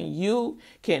type, and you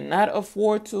cannot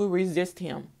afford to resist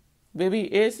him. Baby,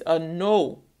 it's a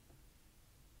no.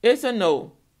 It's a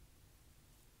no.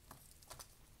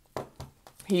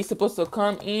 He's supposed to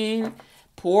come in,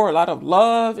 pour a lot of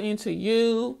love into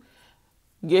you,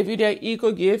 give you that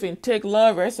equal give and take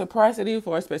love, reciprocity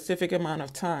for a specific amount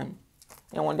of time.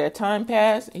 And when that time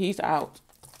passes, he's out.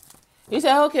 He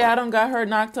said, okay, I done got her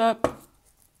knocked up.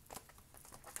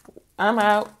 I'm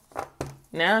out.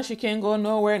 Now she can't go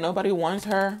nowhere. Nobody wants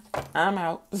her. I'm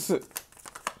out.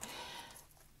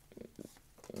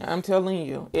 I'm telling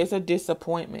you, it's a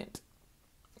disappointment.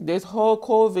 This whole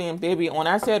COVID, baby, when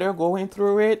I said they're going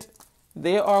through it,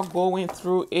 they are going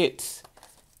through it.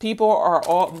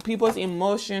 People's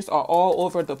emotions are all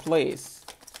over the place.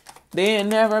 They ain't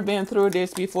never been through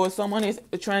this before. Someone is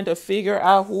trying to figure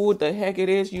out who the heck it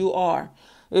is you are.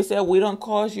 They said, we don't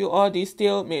cause you all these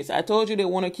stalemates. I told you they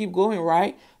want to keep going,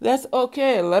 right? That's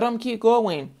okay. Let them keep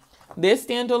going. They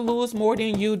stand to lose more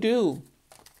than you do.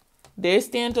 They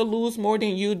stand to lose more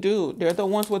than you do. They're the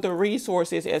ones with the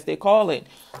resources, as they call it.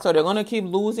 So they're going to keep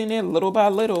losing it little by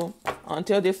little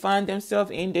until they find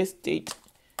themselves in this state.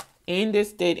 And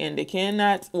they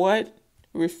cannot,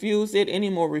 refute it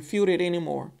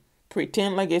anymore.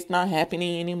 Pretend like it's not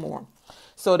happening anymore.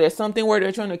 So there's something where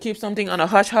they're trying to keep something on a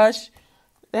hush-hush.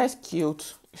 That's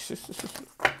cute.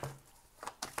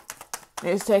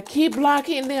 They said, keep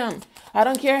blocking them. I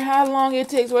don't care how long it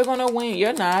takes. We're going to win.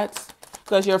 You're not.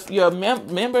 Because your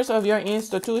members of your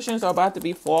institutions are about to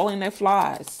be falling like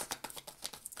flies.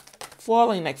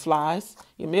 Falling like flies.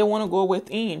 You may want to go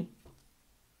within.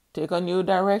 Take a new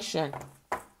direction.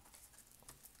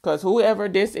 Because whoever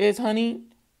this is, honey,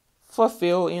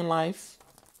 fulfill in life.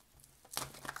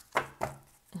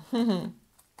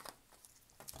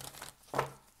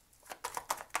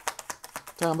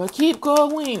 But keep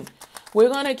going. We're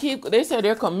going to keep. They said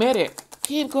they're committed.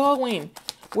 Keep going.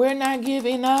 We're not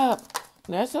giving up.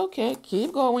 That's okay.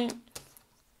 Keep going.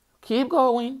 Keep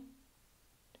going.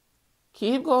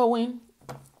 Keep going.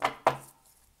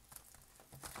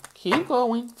 Keep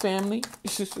going, family.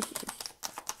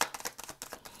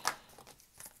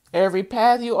 Every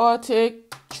path you all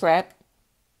take, trap.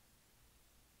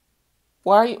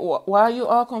 Why are you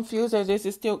all confused that this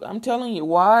is still, I'm telling you,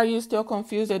 why are you still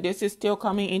confused that this is still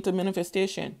coming into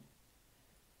manifestation?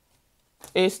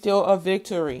 It's still a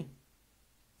victory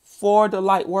for the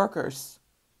light workers.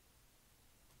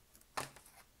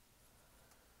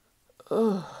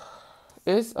 Ugh,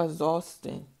 it's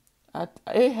exhausting.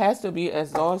 It has to be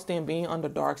exhausting being on the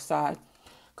dark side.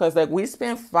 Because like we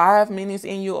spent 5 minutes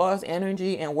in you all's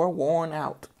energy and we're worn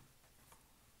out.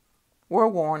 We're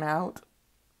worn out.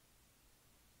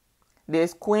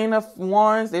 This Queen of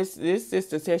Wands, this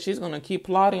sister said she's going to keep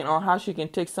plotting on how she can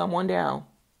take someone down.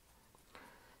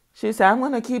 She said, I'm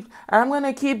going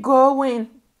to keep going.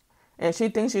 And she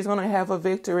thinks she's going to have a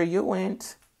victory. You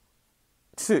went.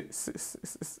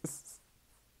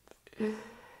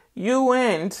 You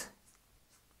went.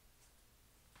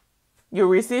 You're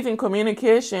receiving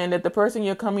communication that the person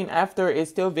you're coming after is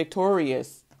still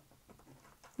victorious.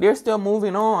 They're still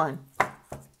moving on.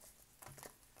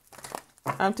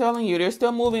 I'm telling you, they're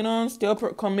still moving on, still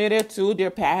committed to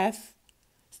their path,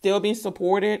 still being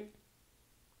supported.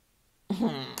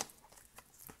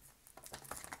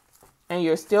 And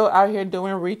you're still out here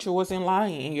doing rituals and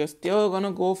lying. You're still going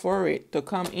to go for it to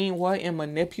come in and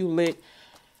manipulate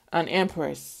an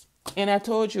empress. And I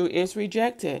told you, it's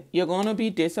rejected. You're going to be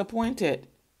disappointed.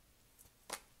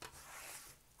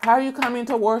 How are you coming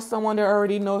towards someone that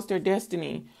already knows their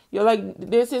destiny? You're like,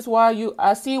 this is why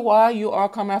I see why you all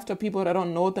come after people that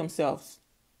don't know themselves.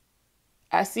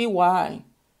 I see why.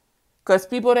 Because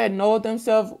people that know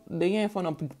themselves, they ain't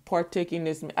going to partake in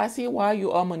this. I see why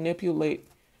you all manipulate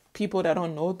people that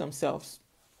don't know themselves.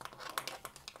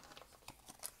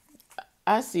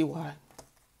 I see why.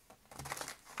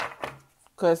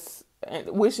 Because,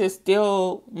 which is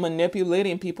still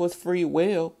manipulating people's free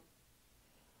will.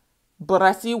 But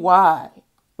I see why.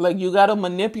 Like, you got to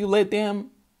manipulate them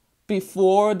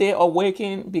before they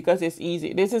awaken because it's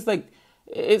easy. This is like,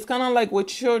 it's kind of like with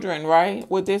children, right?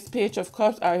 With this Page of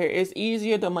Cups out here, it's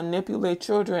easier to manipulate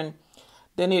children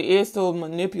than it is to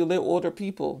manipulate older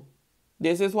people.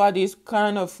 This is why these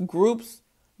kind of groups,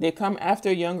 they come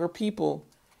after younger people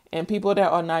and people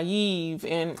that are naive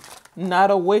and not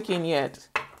awakened yet.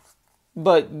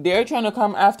 But they're trying to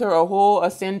come after a whole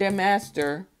ascended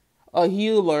master, a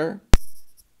healer,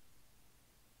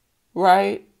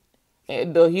 right?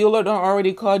 The healer don't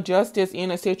already call justice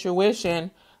in a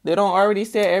situation. They don't already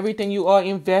say everything you all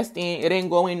invest in, it ain't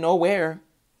going nowhere.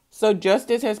 So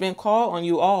justice has been called on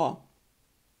you all.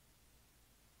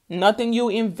 Nothing you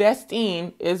invest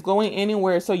in is going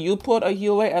anywhere. So you put a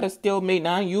healer at a stalemate.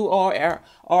 Now you are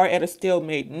at a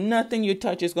stalemate. Nothing you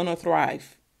touch is going to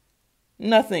thrive.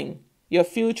 Nothing. Your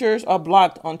futures are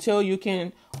blocked until you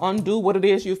can undo what it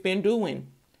is you've been doing.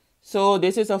 So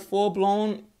this is a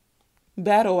full-blown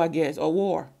battle, I guess, or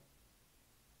war.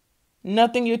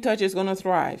 Nothing you touch is going to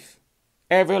thrive.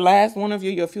 Every last one of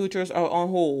you, your futures are on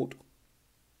hold.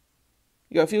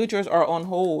 Your futures are on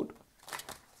hold.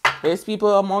 There's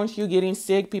people amongst you getting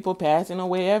sick, people passing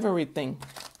away, everything.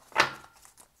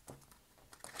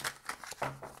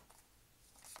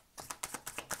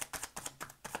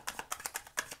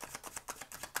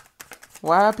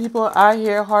 Why are people out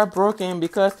here heartbroken?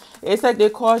 Because it's like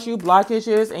they cause you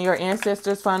blockages and your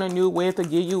ancestors find a new way to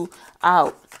get you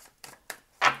out.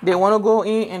 They want to go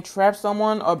in and trap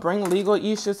someone or bring legal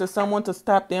issues to someone to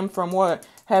stop them from what?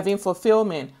 Having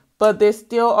fulfillment. But they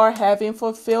still are having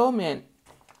fulfillment.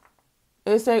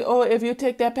 It's like, oh, if you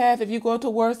take that path, if you go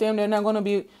towards them, it's not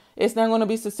going to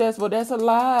be successful. That's a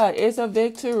lie. It's a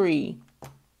victory.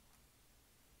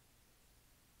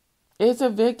 It's a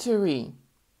victory.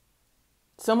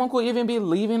 Someone could even be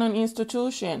leaving an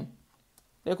institution.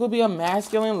 There could be a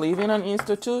masculine leaving an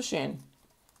institution.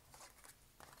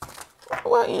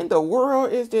 What in the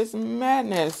world is this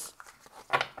madness?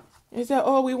 Is that,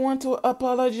 oh, we want to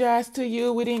apologize to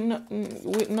you.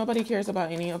 Nobody cares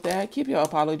about any of that. Keep your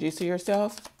apologies to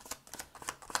yourself.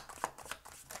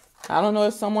 I don't know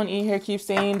if someone in here keeps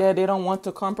saying that they don't want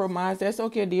to compromise. That's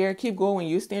okay, dear. Keep going.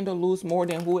 You stand to lose more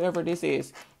than whoever this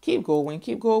is. Keep going.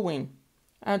 Keep going.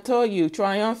 I told you,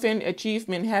 triumphant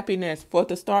achievement, happiness for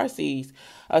the starseeds.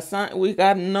 A sign. We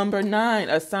got number 9,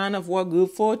 a sign of what? Good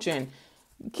fortune.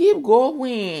 Keep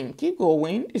going. Keep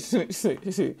going.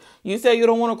 You say you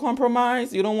don't want to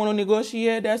compromise. You don't want to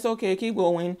negotiate. That's okay. Keep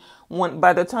going.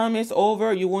 By the time it's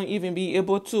over, you won't even be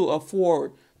able to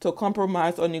afford to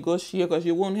compromise or negotiate because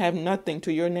you won't have nothing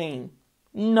to your name.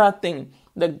 Nothing.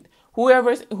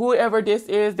 Whoever this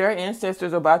is, their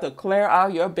ancestors are about to clear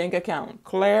out your bank account,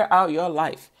 clear out your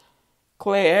life,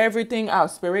 clear everything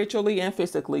out spiritually and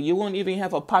physically. You won't even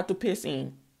have a pot to piss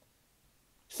in.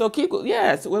 So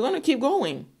yes, we're gonna keep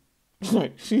going. You're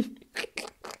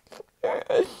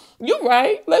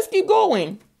right. Let's keep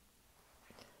going.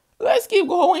 Let's keep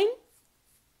going.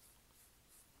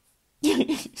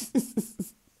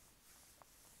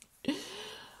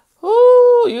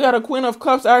 Ooh, you got a Queen of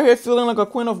Cups out here feeling like a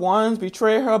Queen of Wands.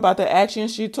 Betray her about the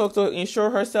actions she took to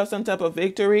ensure herself some type of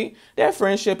victory. That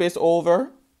friendship is over.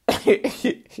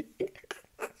 That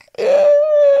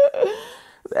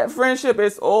friendship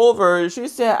is over. She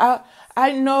said,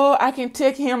 I know I can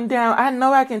take him down. I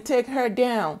know I can take her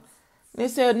down. They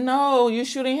said, no, you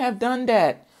shouldn't have done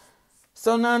that.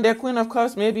 So now that Queen of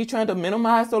Cups may be trying to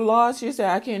minimize the loss. She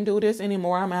said, I can't do this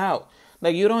anymore. I'm out.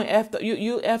 Like, you don't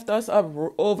you effed us up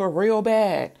over real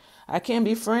bad. I can't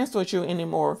be friends with you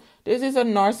anymore. This is a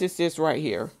narcissist right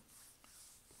here.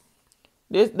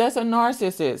 That's a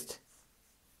narcissist.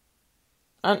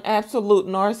 An absolute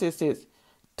narcissist.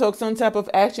 Took some type of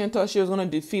action, thought she was going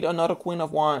to defeat another Queen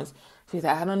of Wands. She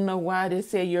said, I don't know why they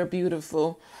say you're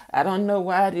beautiful. I don't know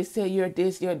why they say you're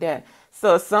this, you're that.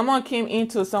 So someone came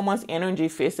into someone's energy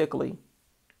physically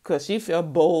because she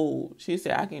felt bold. She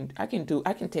said, I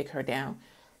can take her down.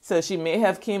 So she may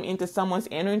have came into someone's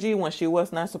energy when she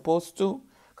was not supposed to,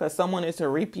 because someone is a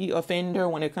repeat offender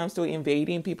when it comes to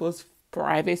invading people's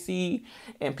privacy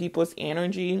and people's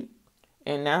energy.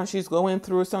 And now she's going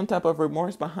through some type of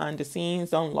remorse behind the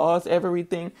scenes, on lost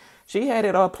everything. She had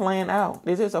it all planned out.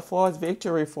 This is a false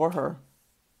victory for her.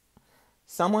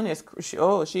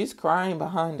 She's crying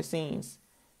behind the scenes.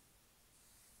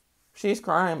 She's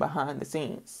crying behind the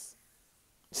scenes.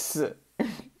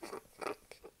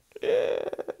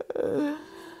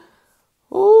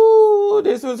 Ooh,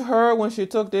 this was her when she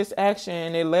took this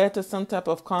action. It led to some type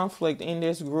of conflict in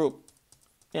this group.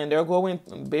 And they're going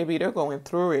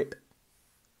through it.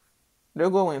 They're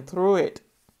going through it.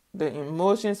 The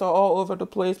emotions are all over the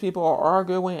place. People are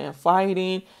arguing and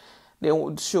fighting.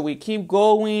 Should we keep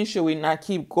going? Should we not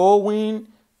keep going?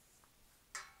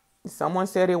 Someone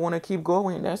said they want to keep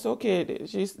going. That's okay.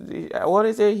 What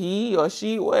is it? He or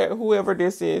she, whoever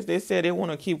this is, they said they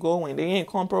want to keep going. They ain't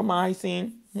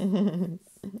compromising.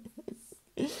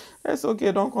 That's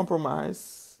okay. Don't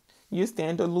compromise. You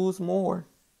stand to lose more.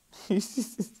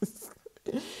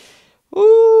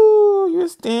 Ooh, you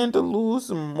stand to lose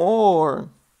more.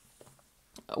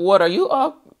 What are you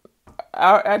up?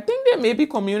 I think they may be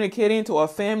communicating to a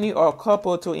family or a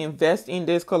couple to invest in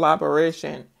this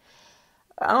collaboration.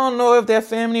 I don't know if that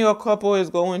family or couple is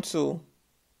going to.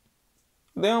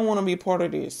 They don't want to be part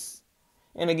of this.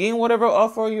 And again, whatever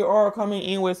offer you are coming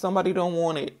in with, somebody don't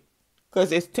want it.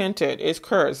 Because it's tinted. It's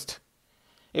cursed.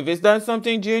 If it's not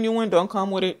something genuine, don't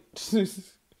come with it.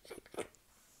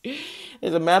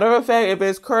 As a matter of fact, if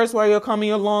it's cursed while you're coming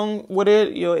along with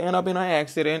it, you'll end up in an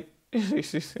accident.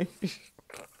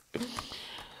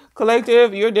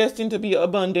 Collective, you're destined to be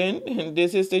abundant. And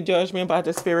this is the judgment by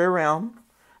the spirit realm.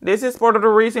 This is part of the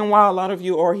reason why a lot of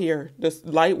you are here. The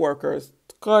light workers.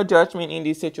 Call judgment in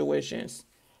these situations.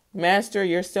 Master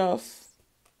yourself.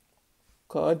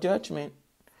 Call judgment.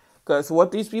 Because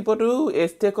what these people do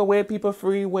is take away people's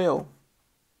free will.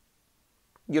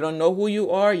 You don't know who you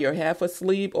are. You're half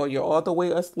asleep or you're all the way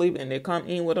asleep, and they come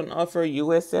in with an offer.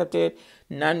 You accept it,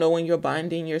 not knowing you're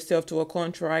binding yourself to a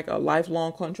contract, a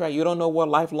lifelong contract. You don't know what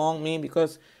lifelong means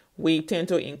because we tend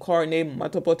to incarnate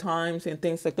multiple times and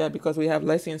things like that because we have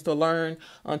lessons to learn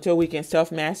until we can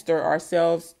self-master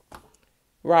ourselves,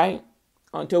 right?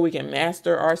 Until we can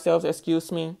master ourselves,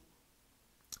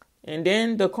 And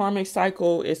then the karmic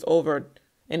cycle is over.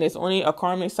 And it's only a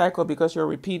karmic cycle because you're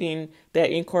repeating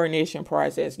that incarnation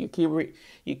process. You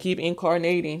keep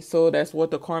incarnating. So that's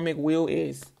what the karmic wheel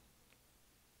is.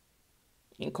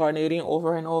 Incarnating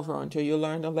over and over until you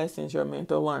learn the lessons you're meant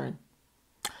to learn.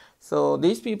 So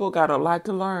these people got a lot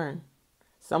to learn.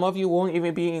 Some of you won't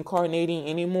even be incarnating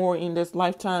anymore in this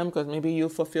lifetime because maybe you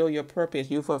fulfill your purpose.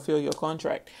 You fulfill your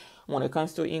contract when it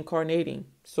comes to incarnating.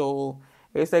 So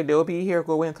it's like they'll be here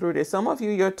going through this. Some of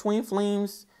you, your twin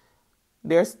flames,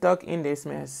 they're stuck in this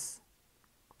mess.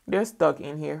 They're stuck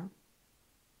in here.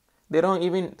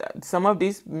 Some of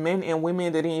these men and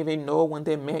women, they didn't even know when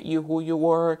they met you who you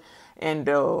were. And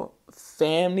the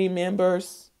family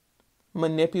members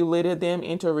manipulated them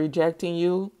into rejecting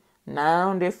you.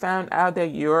 Now they found out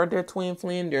that you're their twin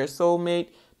flame, their soulmate.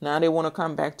 Now they want to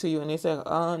come back to you and they say,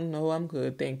 oh, no, I'm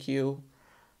good. Thank you.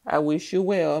 I wish you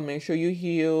well. Make sure you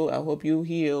heal. I hope you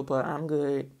heal, but I'm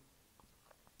good.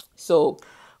 So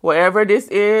whatever this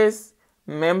is,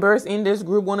 members in this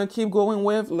group want to keep going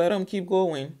with, let them keep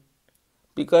going.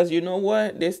 Because you know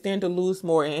what? They stand to lose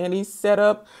more in any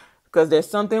setup. Because there's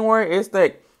something where it's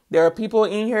like there are people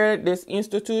in here, this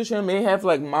institution may have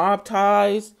like mob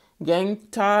ties, gang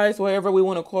ties, whatever we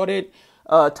want to call it,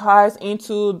 ties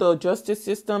into the justice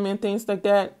system and things like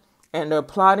that. And they're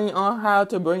plotting on how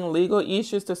to bring legal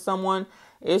issues to someone.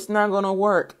 It's not going to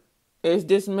work. It's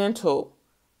dismantled.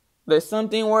 There's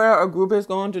something where a group is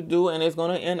going to do and it's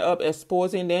going to end up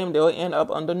exposing them. They'll end up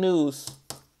on the news.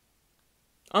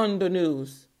 On the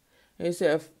news. It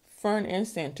said front and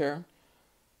center.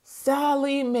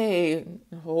 Sally Mae,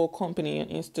 the whole company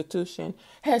and institution,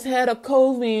 has had a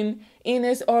coven in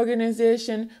its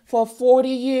organization for 40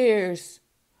 years.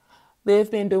 They've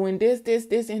been doing this,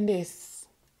 and this.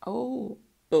 Oh,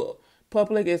 the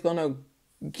public is going to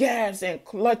gasp and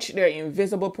clutch their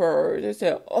invisible purse. They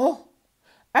say, oh,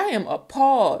 I am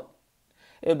appalled.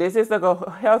 If this is like a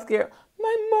healthcare,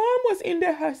 my mom was in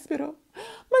the hospital.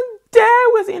 My dad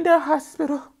was in the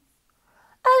hospital.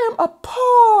 I am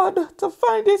appalled to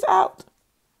find this out.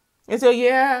 And so,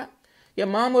 yeah, your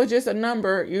mom was just a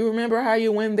number. You remember how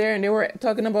you went there and they were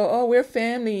talking about, oh, we're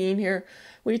family in here.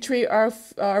 We treat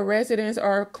our residents,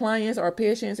 our clients, our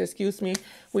patients,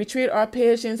 we treat our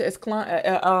patients as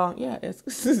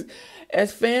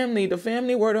as family. The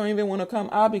family word don't even want to come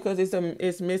out because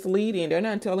it's misleading. They're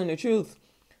not telling the truth.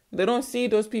 They don't see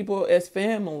those people as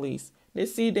families. They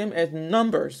see them as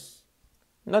numbers.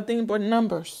 Nothing but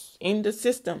numbers in the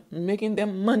system, making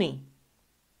them money.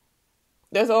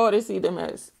 That's all they see them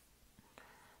as.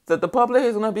 So the public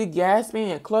is going to be gasping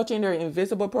and clutching their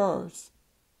invisible purse.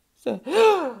 So,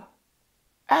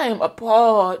 I am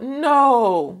appalled.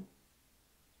 No.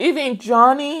 Even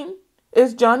Johnny,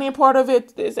 is Johnny part of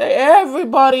it? They say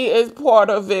everybody is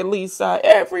part of it, Lisa.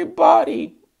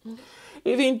 Everybody.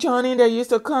 Even Johnny that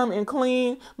used to come and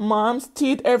clean mom's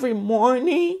teeth every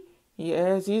morning.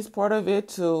 Yes, he's part of it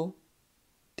too.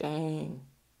 Dang.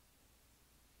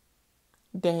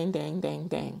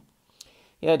 Dang.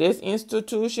 Yeah, this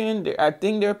institution, I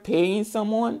think they're paying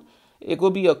someone. It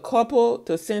could be a couple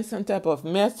to send some type of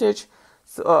message,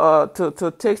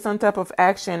 to take some type of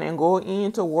action and go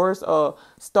in towards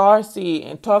Starseed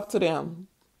and talk to them.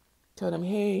 Tell them,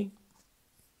 hey,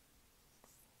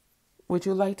 would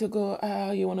you like to go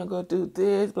out? You want to go do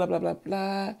this? Blah, blah, blah,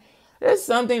 blah. There's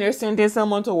something they're sending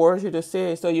someone towards you to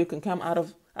say so you can come out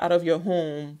of your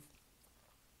home.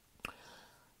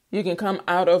 You can come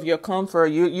out of your comfort.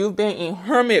 You've been in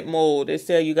hermit mode. They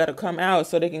say you got to come out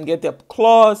so they can get their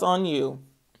claws on you.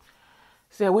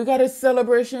 Say, we got a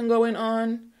celebration going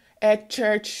on at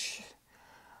church.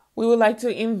 We would like to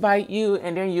invite you.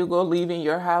 And then you go leaving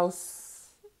your house.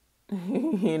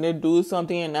 And they do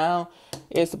something. And now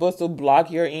it's supposed to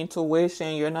block your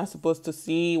intuition. You're not supposed to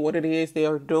see what it is they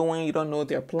are doing. You don't know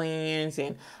their plans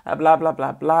and blah, blah,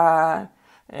 blah, blah.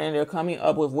 And they're coming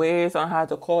up with ways on how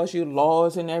to cause you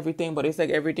laws and everything. But it's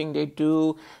like everything they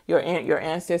do, your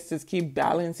ancestors keep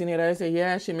balancing it. I say,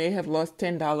 yeah, she may have lost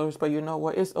 $10, but you know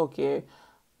what? It's okay.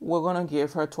 We're going to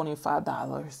give her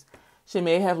 $25. She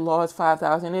may have lost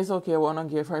 $5,000. It's okay. We're going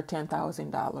to give her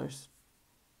 $10,000.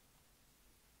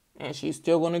 And she's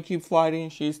still going to keep fighting.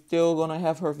 She's still going to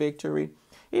have her victory.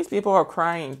 These people are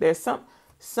crying. There's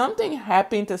something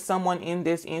happened to someone in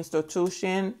this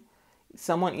institution.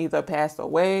 Someone either passed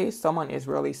away, someone is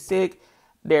really sick.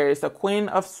 There is a Queen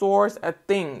of Swords, a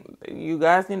thing. You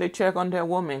guys need to check on that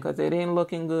woman because it ain't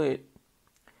looking good.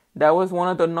 That was one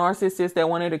of the narcissists that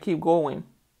wanted to keep going.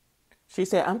 She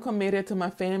said, I'm committed to my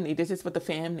family. This is for the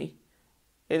family.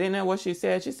 Isn't that what she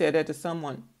said? She said that to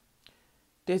someone.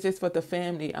 This is for the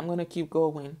family. I'm going to keep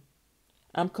going.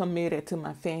 I'm committed to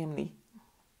my family.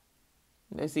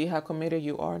 Let's see how committed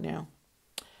you are now.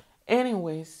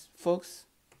 Anyways, folks.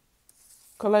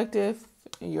 Collective,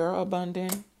 you're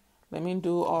abundant. Let me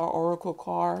do our oracle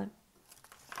card.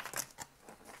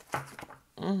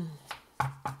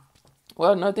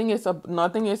 Well, nothing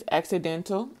is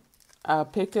accidental. I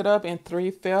picked it up and 3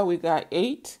 fell. We got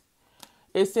 8.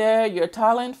 It said your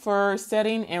talent for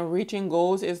setting and reaching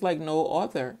goals is like no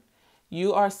other.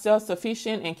 You are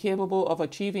self-sufficient and capable of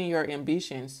achieving your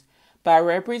ambitions by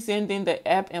representing the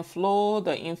ebb and flow,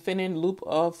 the infinite loop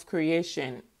of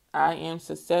creation. I am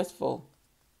successful.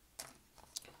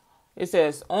 It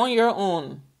says, on your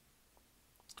own.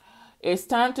 It's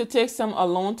time to take some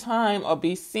alone time or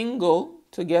be single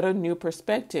to get a new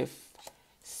perspective.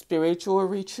 Spiritual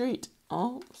retreat.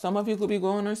 Oh, some of you could be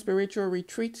going on spiritual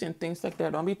retreats and things like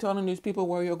that. Don't be telling these people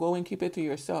where you're going. Keep it to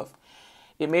yourself.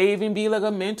 It may even be like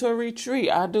a mental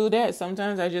retreat. I do that.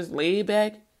 Sometimes I just lay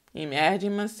back,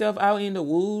 imagine myself out in the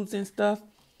woods and stuff,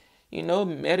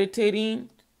 meditating,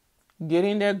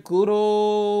 getting that good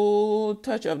old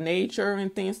touch of nature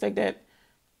and things like that,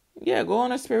 yeah, go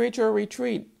on a spiritual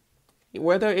retreat.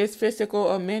 Whether it's physical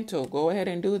or mental, go ahead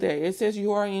and do that. It says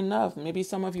you are enough. Maybe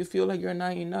some of you feel like you're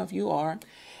not enough. You are.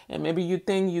 And maybe you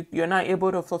think you're not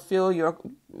able to fulfill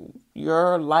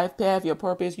your life path, your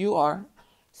purpose. You are.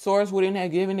 Source wouldn't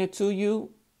have given it to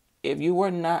you if you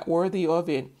were not worthy of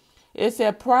it. It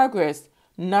said progress,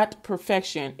 not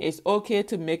perfection. It's okay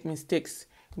to make mistakes.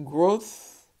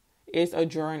 Growth is a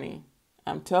journey.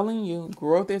 I'm telling you,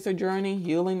 growth is a journey.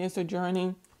 Healing is a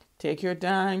journey. Take your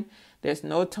time. There's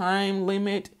no time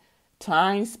limit.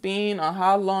 Time span or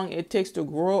how long it takes to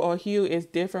grow or heal is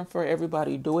different for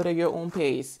everybody. Do it at your own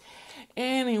pace.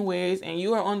 Anyways, and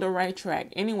you are on the right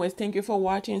track. Anyways, thank you for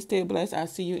watching. Stay blessed. I'll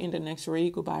see you in the next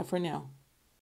read. Goodbye for now.